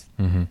reasons.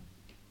 Mm-hmm.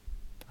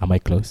 Am I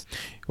close?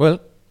 Well,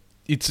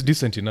 it's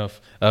decent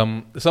enough.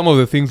 Some of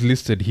the things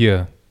listed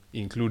here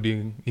include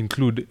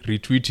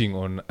retweeting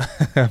on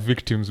a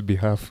victim's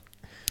behalf.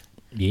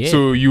 Yeah.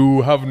 So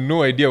you have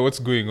no idea what's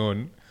going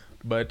on,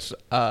 but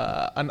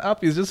an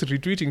app is just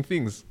retweeting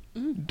things.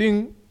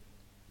 Ding,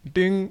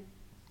 ding,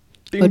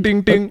 ding, Or,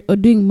 ding, ding. or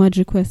doing merge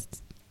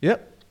requests. Yeah.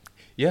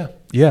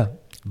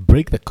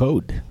 break the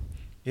code.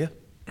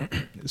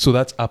 So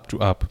that's app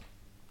to app.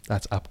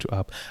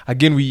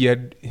 Again,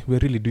 we're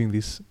really doing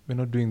this. We're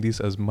not doing this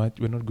as much.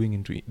 We're not going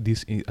into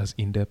this as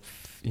in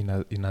depth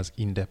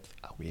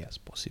a way as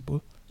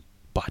possible.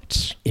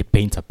 But It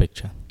paints a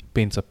picture,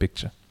 paints a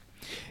picture.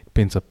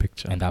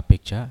 and that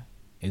picture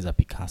is a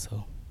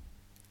Picasso.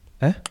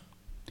 Eh?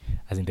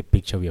 As in the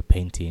picture we are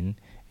painting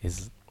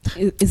is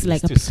It's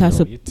like a too slow.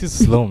 Picasso. It's too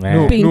slow, man.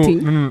 No,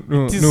 Painting.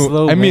 no. It is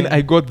slow, I mean, man.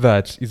 I got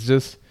that. It's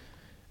just,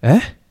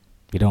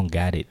 You don't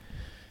get it.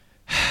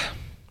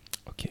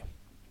 Okay.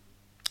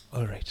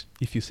 All right.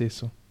 If you say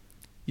so.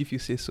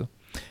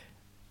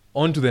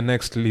 On to the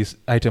next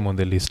item on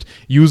the list.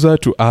 User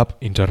to app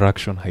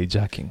interaction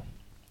hijacking.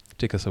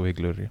 Take us away,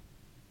 Gloria.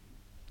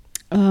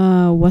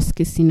 Worst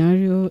case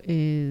scenario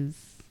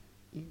is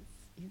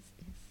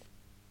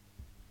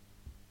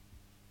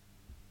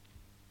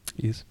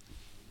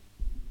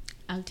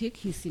I'll take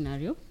his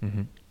scenario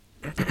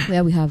Mm-hmm.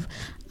 where we have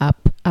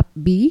app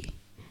B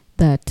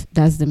that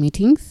does the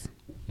meetings,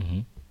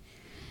 Mhm.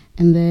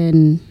 and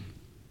then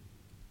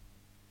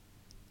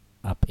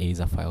App A is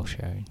a file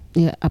sharing.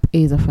 app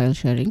A is a file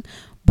sharing,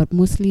 but I'm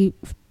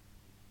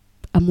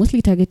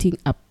mostly targeting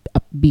app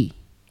B.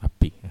 App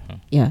B. Uh-huh.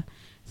 Yeah.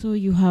 So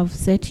you have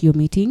set your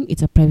meeting.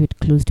 It's a private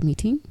closed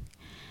meeting.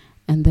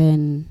 And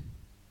then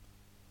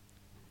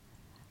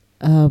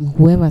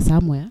whoever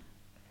somewhere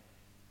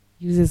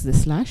uses the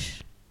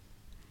slash,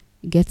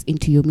 gets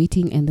into your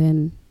meeting, and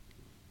then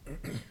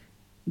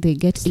they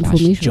get Slash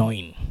information.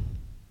 join.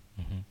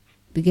 Mhm.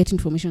 They get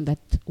information that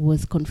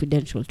was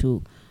confidential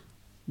to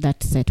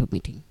that set of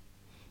meeting.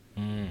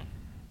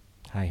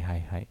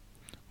 Hi.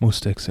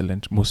 Most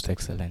excellent. Most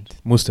Excellent.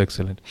 Most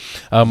excellent.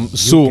 You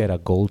So get a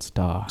gold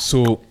star.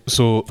 So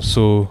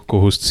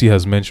co-host C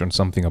has mentioned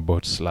something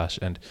about slash,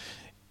 and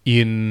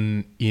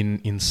in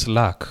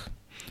Slack,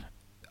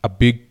 a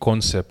big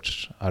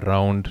concept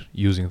around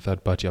using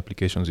third-party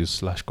applications is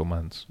slash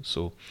commands.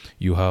 So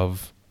you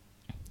have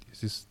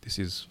this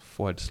is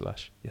forward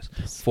slash, yes,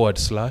 forward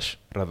slash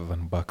rather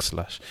than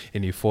backslash.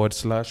 And you forward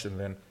slash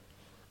and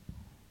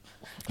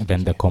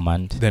Then the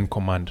command. then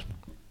command.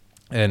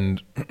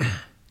 And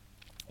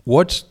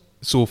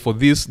so for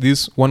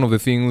this one of the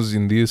things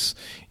in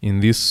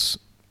this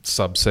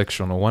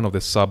subsection, or one of the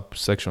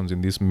subsections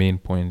in this main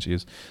point,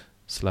 is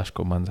slash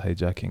commands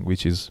hijacking,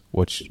 which is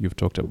what you've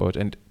talked about.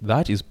 And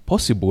that is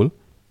possible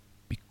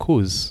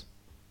because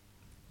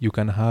you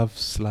can have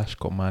slash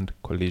command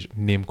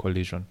name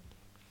collision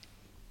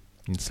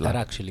in Slack. That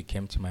actually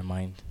came to my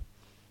mind.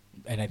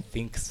 And I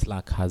think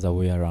Slack has a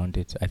way around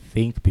it. I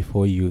think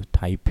before you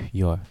type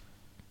your...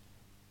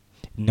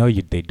 No,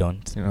 they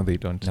don't. No, they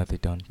don't. No, they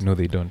don't. No,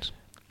 they don't.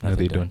 No,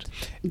 they don't.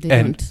 They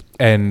And- don't.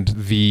 And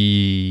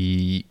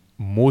the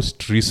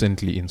most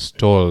recently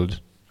installed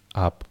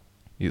app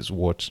is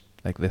what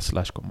the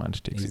slash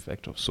command takes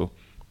effect of. So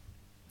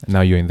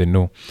now you're in the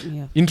know.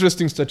 Yeah.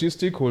 Interesting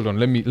statistic. Hold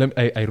on.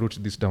 I wrote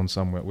this down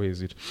somewhere. Where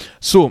is it?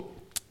 So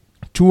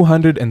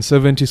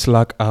 270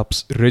 Slack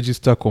apps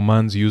register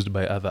commands used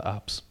by other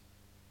apps.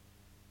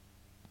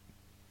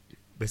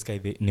 This guy,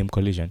 the name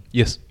collision.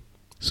 Yes.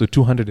 So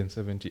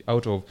 270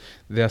 out of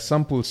their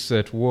sample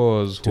set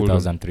was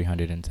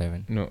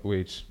 2,307. No,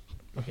 wait.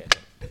 Okay.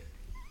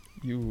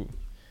 You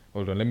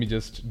hold on. Let me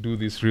just do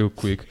this real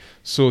quick.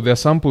 So their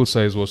sample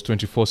size was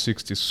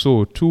 2460.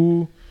 So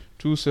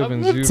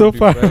 270 so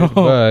far divided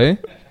wrong. by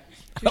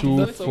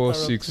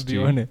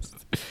 2460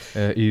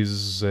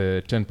 is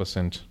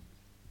 10%.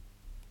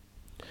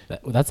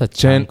 That's a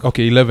 10. chunk.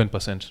 Okay,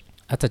 11%.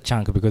 That's a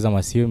chunk, because I'm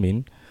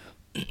assuming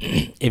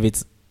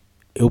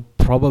it'll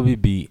probably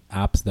be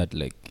apps that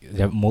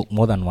there are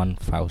more than one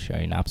file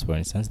sharing apps. For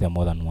instance, there are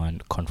more than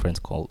one conference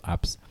call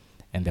apps,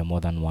 and there are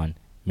more than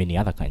many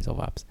other kinds of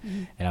apps.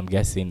 Mm-hmm. And I'm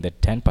guessing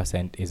that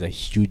 10% is a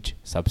huge,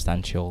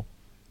 substantial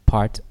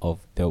part of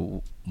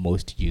the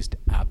most used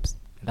apps.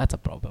 And that's a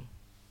problem.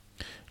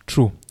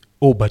 True.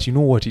 Oh, but you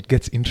know what? It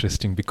gets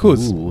interesting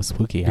because Ooh,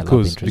 spooky. I love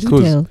because interesting.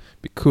 Do tell.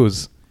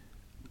 because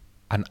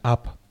an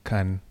app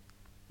can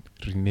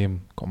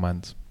rename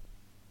commands.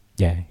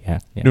 Yeah.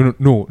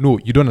 No,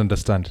 you don't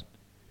understand.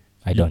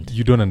 I don't.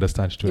 You don't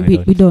understand too.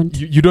 We don't.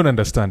 You don't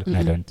understand.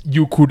 I don't.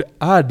 You could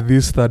add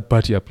this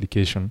third-party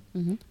application,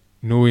 Mm-hmm.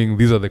 knowing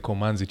these are the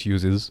commands it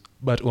uses,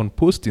 but on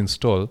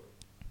post-install,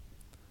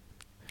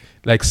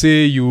 like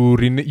say you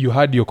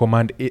had your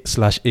command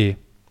 /a,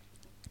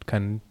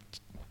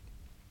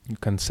 you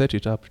can set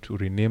it up to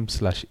rename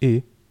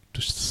 /a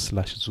to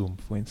 /zoom,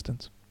 for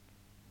instance.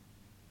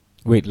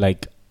 Wait,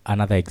 like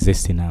another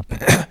existing app.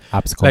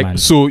 Apps Like command.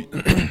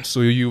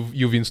 so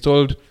you've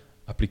installed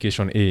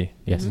application A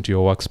Yes. into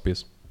your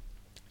workspace,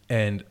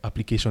 and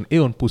application A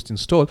on post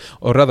install,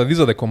 or rather these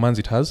are the commands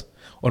it has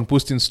on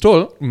post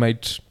install,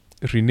 might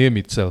rename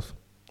itself,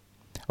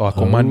 or a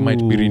command might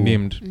be Oh.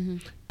 renamed Mm-hmm.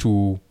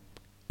 to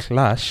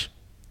clash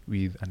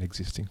with an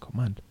existing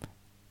command.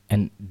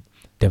 And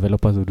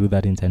developers will do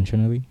that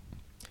intentionally.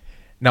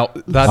 Now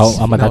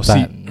that's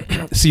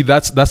see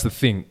that's the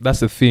thing.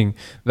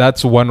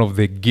 That's one of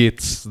the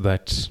gates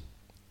that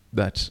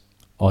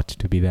Ought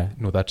to be there.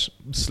 that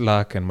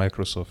Slack and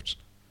Microsoft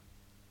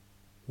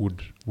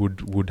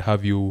would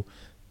have you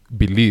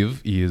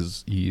believe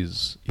is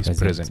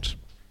present.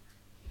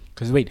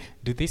 Because wait,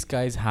 do these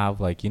guys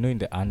have in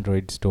the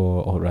Android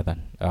store, or rather,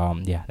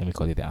 let me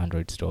call it the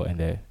Android store and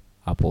the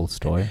Apple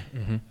store.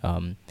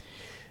 Mm-hmm.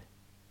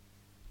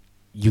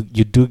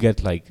 You do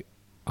get a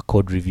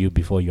code review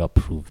before you're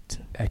approved.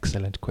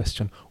 Excellent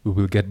question. We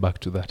will get back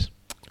to that.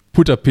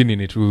 Put a pin in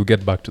it. We will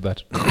get back to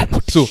that.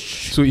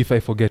 So if I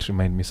forget,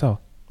 remind me. So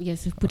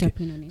Yes, you've put Okay. a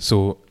pin on it.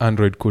 So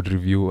Android code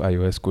review,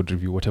 iOS code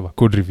review, whatever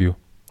code review.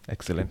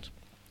 Excellent.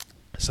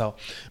 So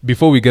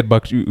before we get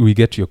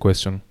to your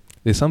question,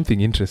 there's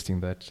something interesting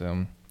that,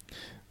 and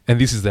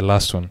this is the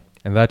last one,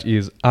 and that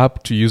is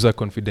app to user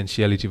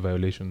confidentiality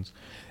violations.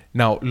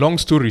 Now, long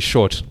story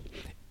short,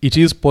 it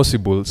is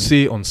possible,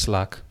 say on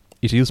Slack,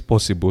 it is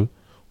possible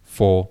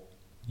for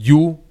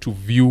you to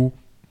view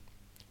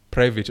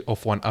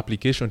one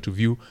application to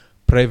view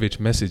private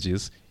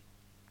messages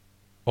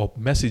or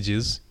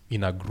messages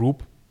in a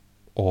group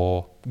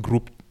or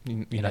group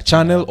in a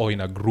channel or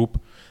in a group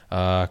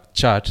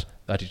chat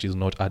that it is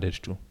not added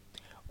to.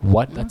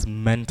 What? That's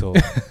mental.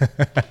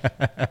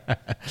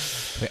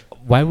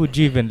 Why would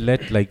you even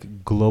let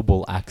like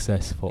global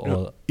access for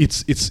all?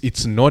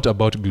 It's not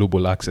about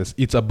global access.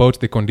 It's about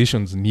the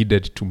conditions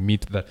needed to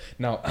meet that.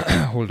 Now,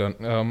 hold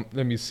on.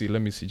 Let me see.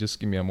 Just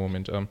give me a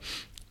moment.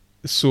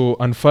 So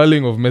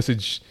unfurling of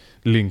message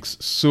links.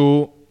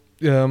 So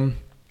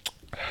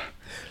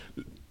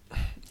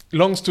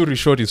long story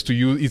short is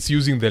it's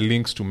using the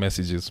links to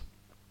messages.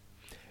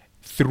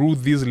 Through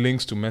these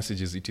links to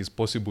messages, it is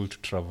possible to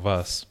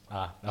traverse.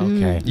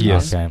 Okay.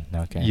 Yes.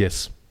 Okay.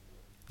 Yes.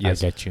 I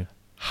get you.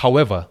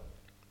 However,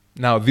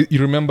 now you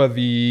remember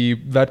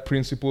that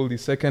principle, the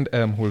second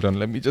hold on,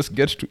 let me just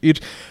get to it.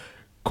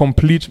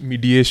 Complete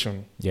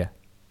mediation. Yeah.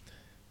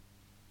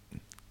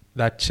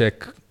 That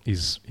check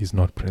is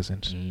not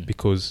present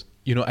because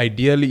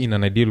ideally in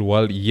an ideal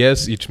world,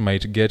 yes, it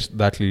might get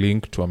that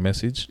link to a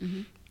message,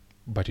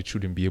 but it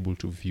shouldn't be able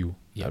to view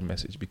that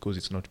message because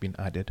it's not been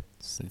added.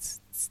 So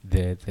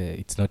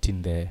it's not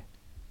in the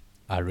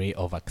array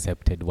of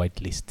accepted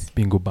whitelists.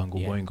 Bingo, bango,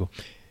 boingo.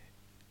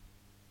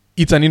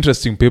 It's an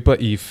interesting paper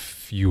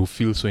if you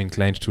feel so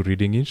inclined to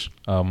reading it.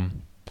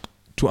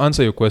 To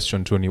answer your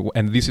question, Tony,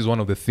 and this is one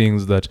of the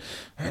things that,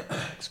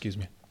 excuse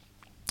me,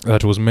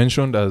 that was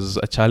mentioned as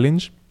a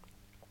challenge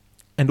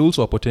and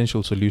also a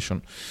potential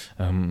solution,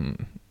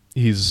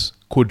 is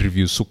code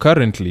reviews. So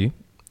currently,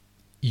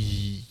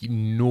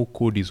 no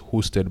code is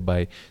hosted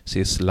by,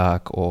 say,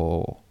 Slack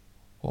or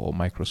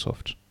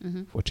Microsoft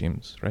for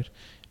Teams, right?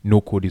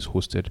 No code is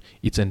hosted.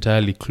 It's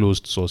entirely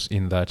closed source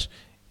in that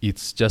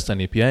it's just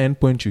an API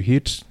endpoint you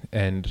hit,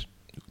 and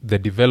the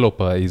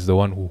developer is the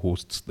one who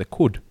hosts the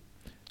code.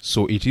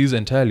 So it is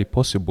entirely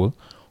possible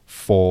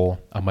for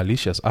a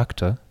malicious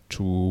actor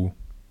to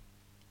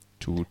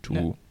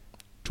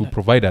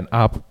provide an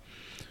app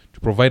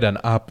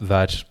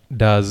that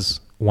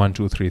does 1,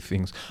 2, 3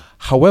 things.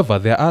 However,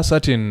 there are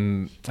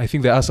certain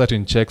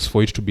checks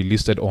for it to be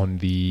listed on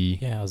the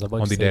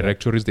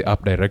directories, the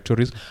app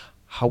directories.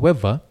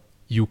 However,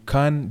 you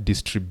can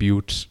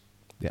distribute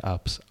the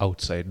apps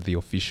outside the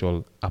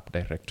official app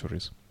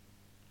directories.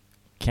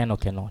 Can or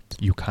cannot?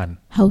 You can.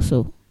 How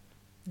so?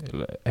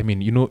 I mean,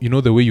 you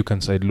know the way you can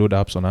sideload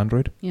apps on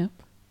Android? Yeah.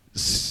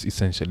 It's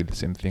essentially the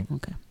same thing.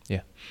 Okay.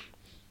 Yeah.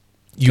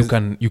 You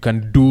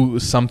can do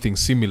something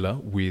similar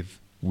with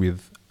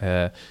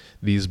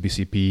these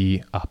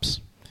BCP apps.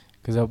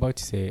 Because I was about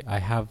to say, I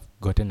have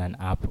gotten an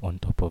app on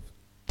top of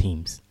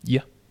Teams.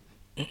 Yeah.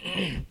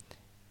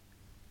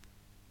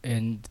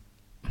 And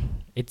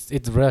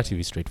it's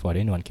relatively straightforward.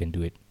 Anyone can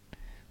do it.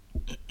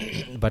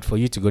 But for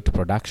you to go to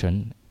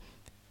production,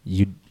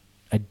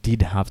 I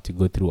did have to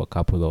go through a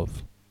couple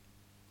of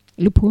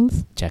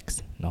Loopholes?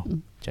 checks.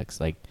 Checks.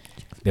 Like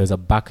there was a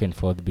back and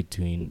forth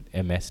between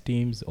MS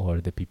Teams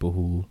or the people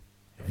who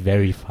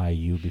verify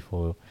you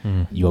before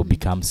you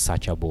become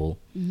searchable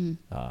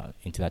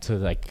into that. So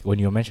like when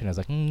you mentioned, I was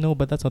like, no,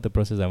 but that's not the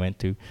process I went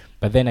to.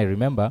 But then I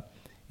remember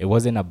it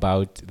wasn't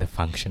about the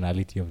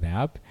functionality of the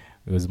app.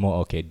 It was more,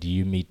 okay, do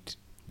you meet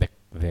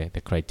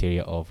the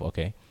criteria of,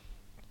 okay,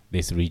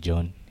 this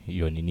region,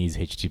 you only needs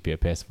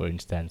HTTPS, for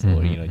instance,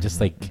 or,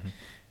 just like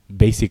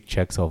basic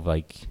checks of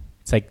like,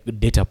 it's like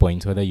data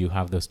points, whether you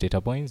have those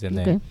data points, and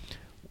then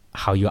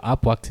how your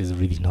app works is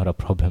really not a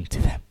problem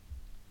to them.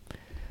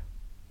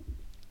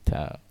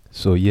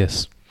 So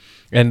yes,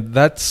 and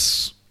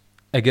that's,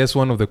 I guess,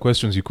 one of the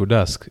questions you could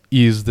ask.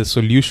 Is the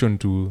solution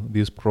to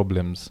these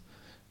problems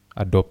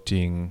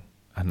adopting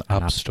an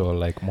app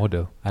store-like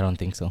model? I don't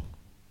think so.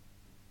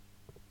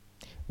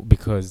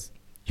 Because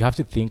you have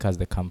to think as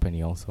the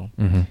company also.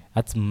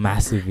 That's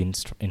massive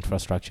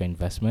infrastructure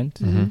investment.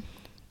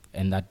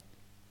 And that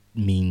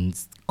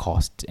means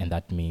cost, and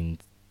that means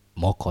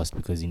more cost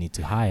because you need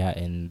to hire,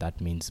 and that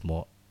means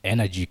more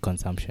energy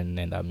consumption,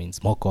 and that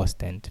means more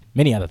cost, and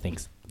many other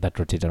things that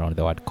rotate around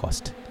the word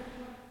cost.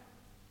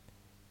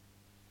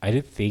 I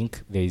do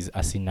think there is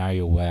a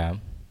scenario where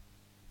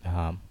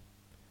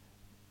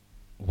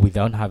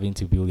without having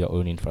to build your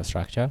own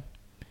infrastructure,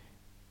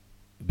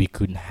 we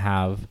could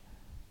have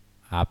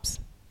apps,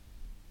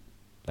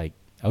 like,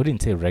 I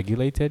wouldn't say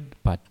regulated,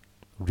 but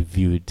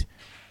reviewed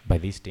by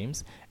these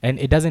teams. And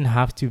it doesn't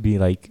have to be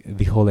like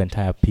the whole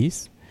entire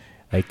piece.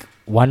 Like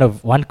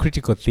one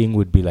critical thing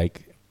would be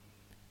like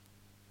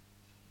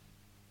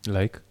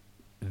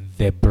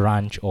the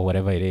branch or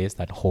whatever it is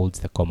that holds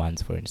the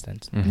commands, for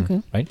instance.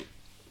 Okay. Right?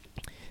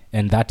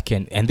 And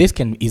this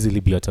can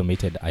easily be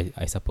automated,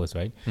 I suppose,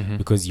 right?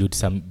 Because you'd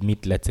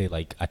submit, let's say,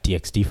 like a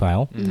TXT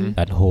file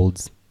that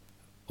holds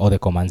all the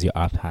commands your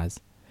app has.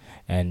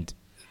 And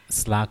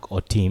Slack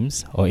or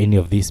Teams or any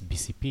of these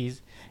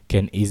BCPs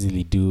can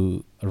easily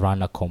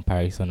run a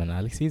comparison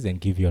analysis and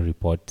give you a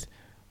report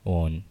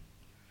on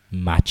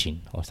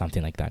matching or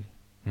something like that.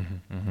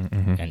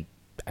 And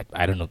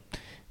I don't know,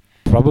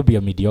 probably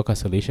a mediocre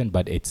solution,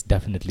 but it's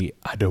definitely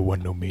I don't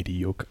want no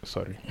mediocre.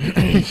 Sorry.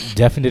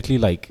 definitely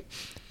like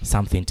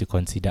something to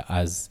consider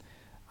as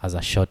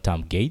a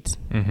short-term gate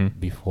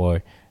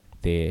before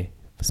the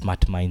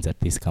smart minds at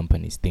these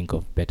companies think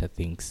of better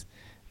things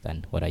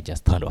than what I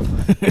just thought of,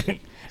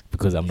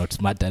 because I'm not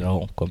smart at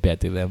all compared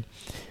to them.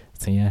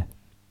 So yeah.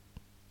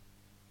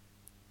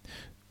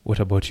 What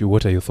about you?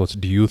 What are your thoughts?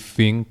 Do you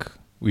think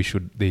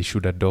they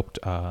should adopt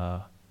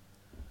a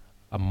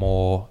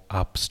more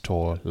app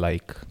store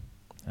like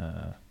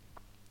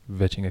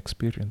vetting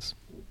experience?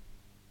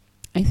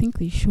 I think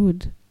they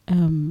should.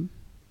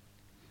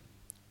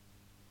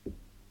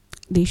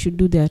 They should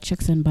do their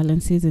checks and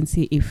balances and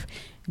see if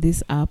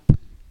this app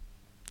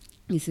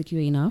is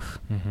secure enough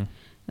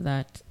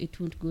that it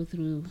won't go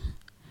through,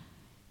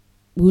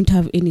 won't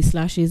have any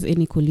slashes,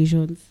 any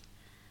collisions,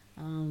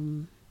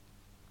 no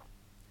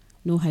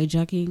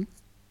hijacking,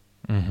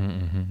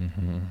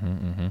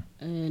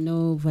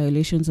 no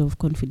violations of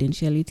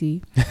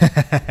confidentiality.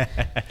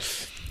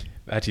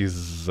 That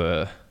is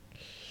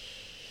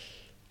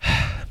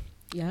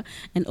Yeah,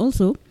 and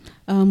also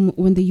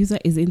when the user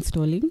is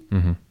installing,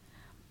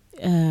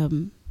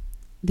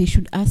 they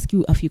should ask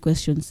you a few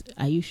questions.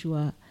 Are you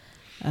sure?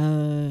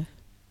 Do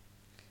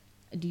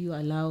you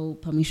allow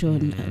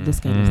permission? Those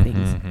kind of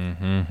things.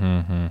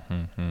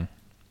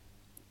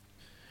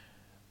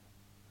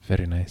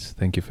 Very nice.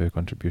 Thank you for your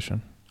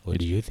contribution. What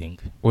do you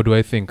think? What do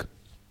I think?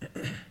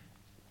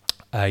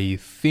 I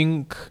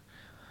think,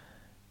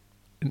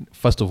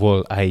 first of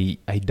all, I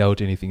doubt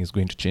anything is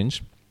going to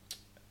change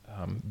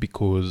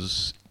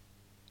because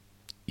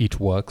it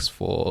works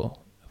for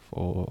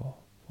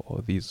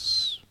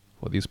these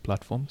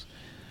platforms,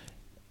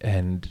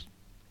 and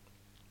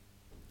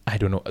I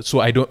don't know. So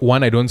I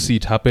don't see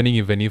it happening,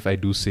 even if I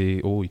do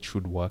say, oh, it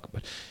should work.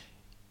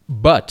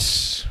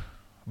 But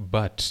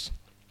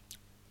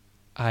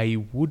I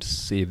would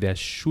say there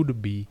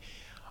should be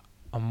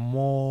a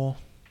more,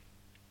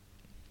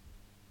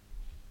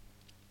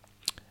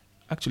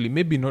 actually,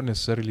 maybe not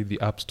necessarily the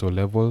App Store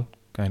level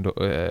kind of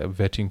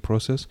vetting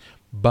process,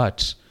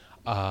 but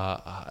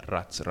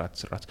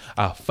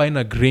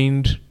finer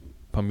grained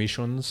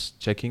permissions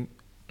checking,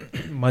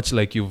 much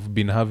like you've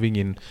been having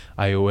in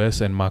iOS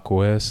and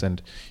macOS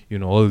and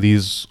all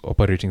these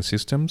operating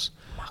systems.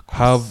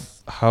 Have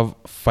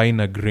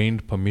finer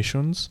grained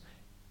permissions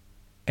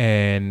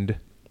and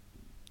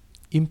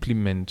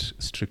implement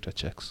stricter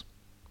checks.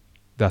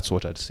 That's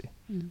what I'd say.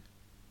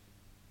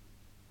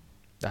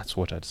 That's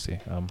what I'd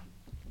say.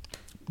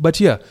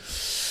 But yeah,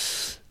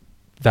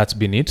 that's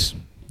been it.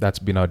 That's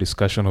been our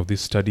discussion of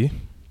this study.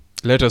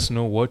 Let us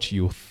know what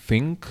you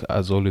think,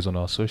 as always, on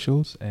our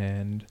socials.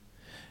 And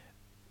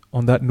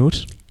on that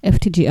note,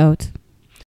 FTG out.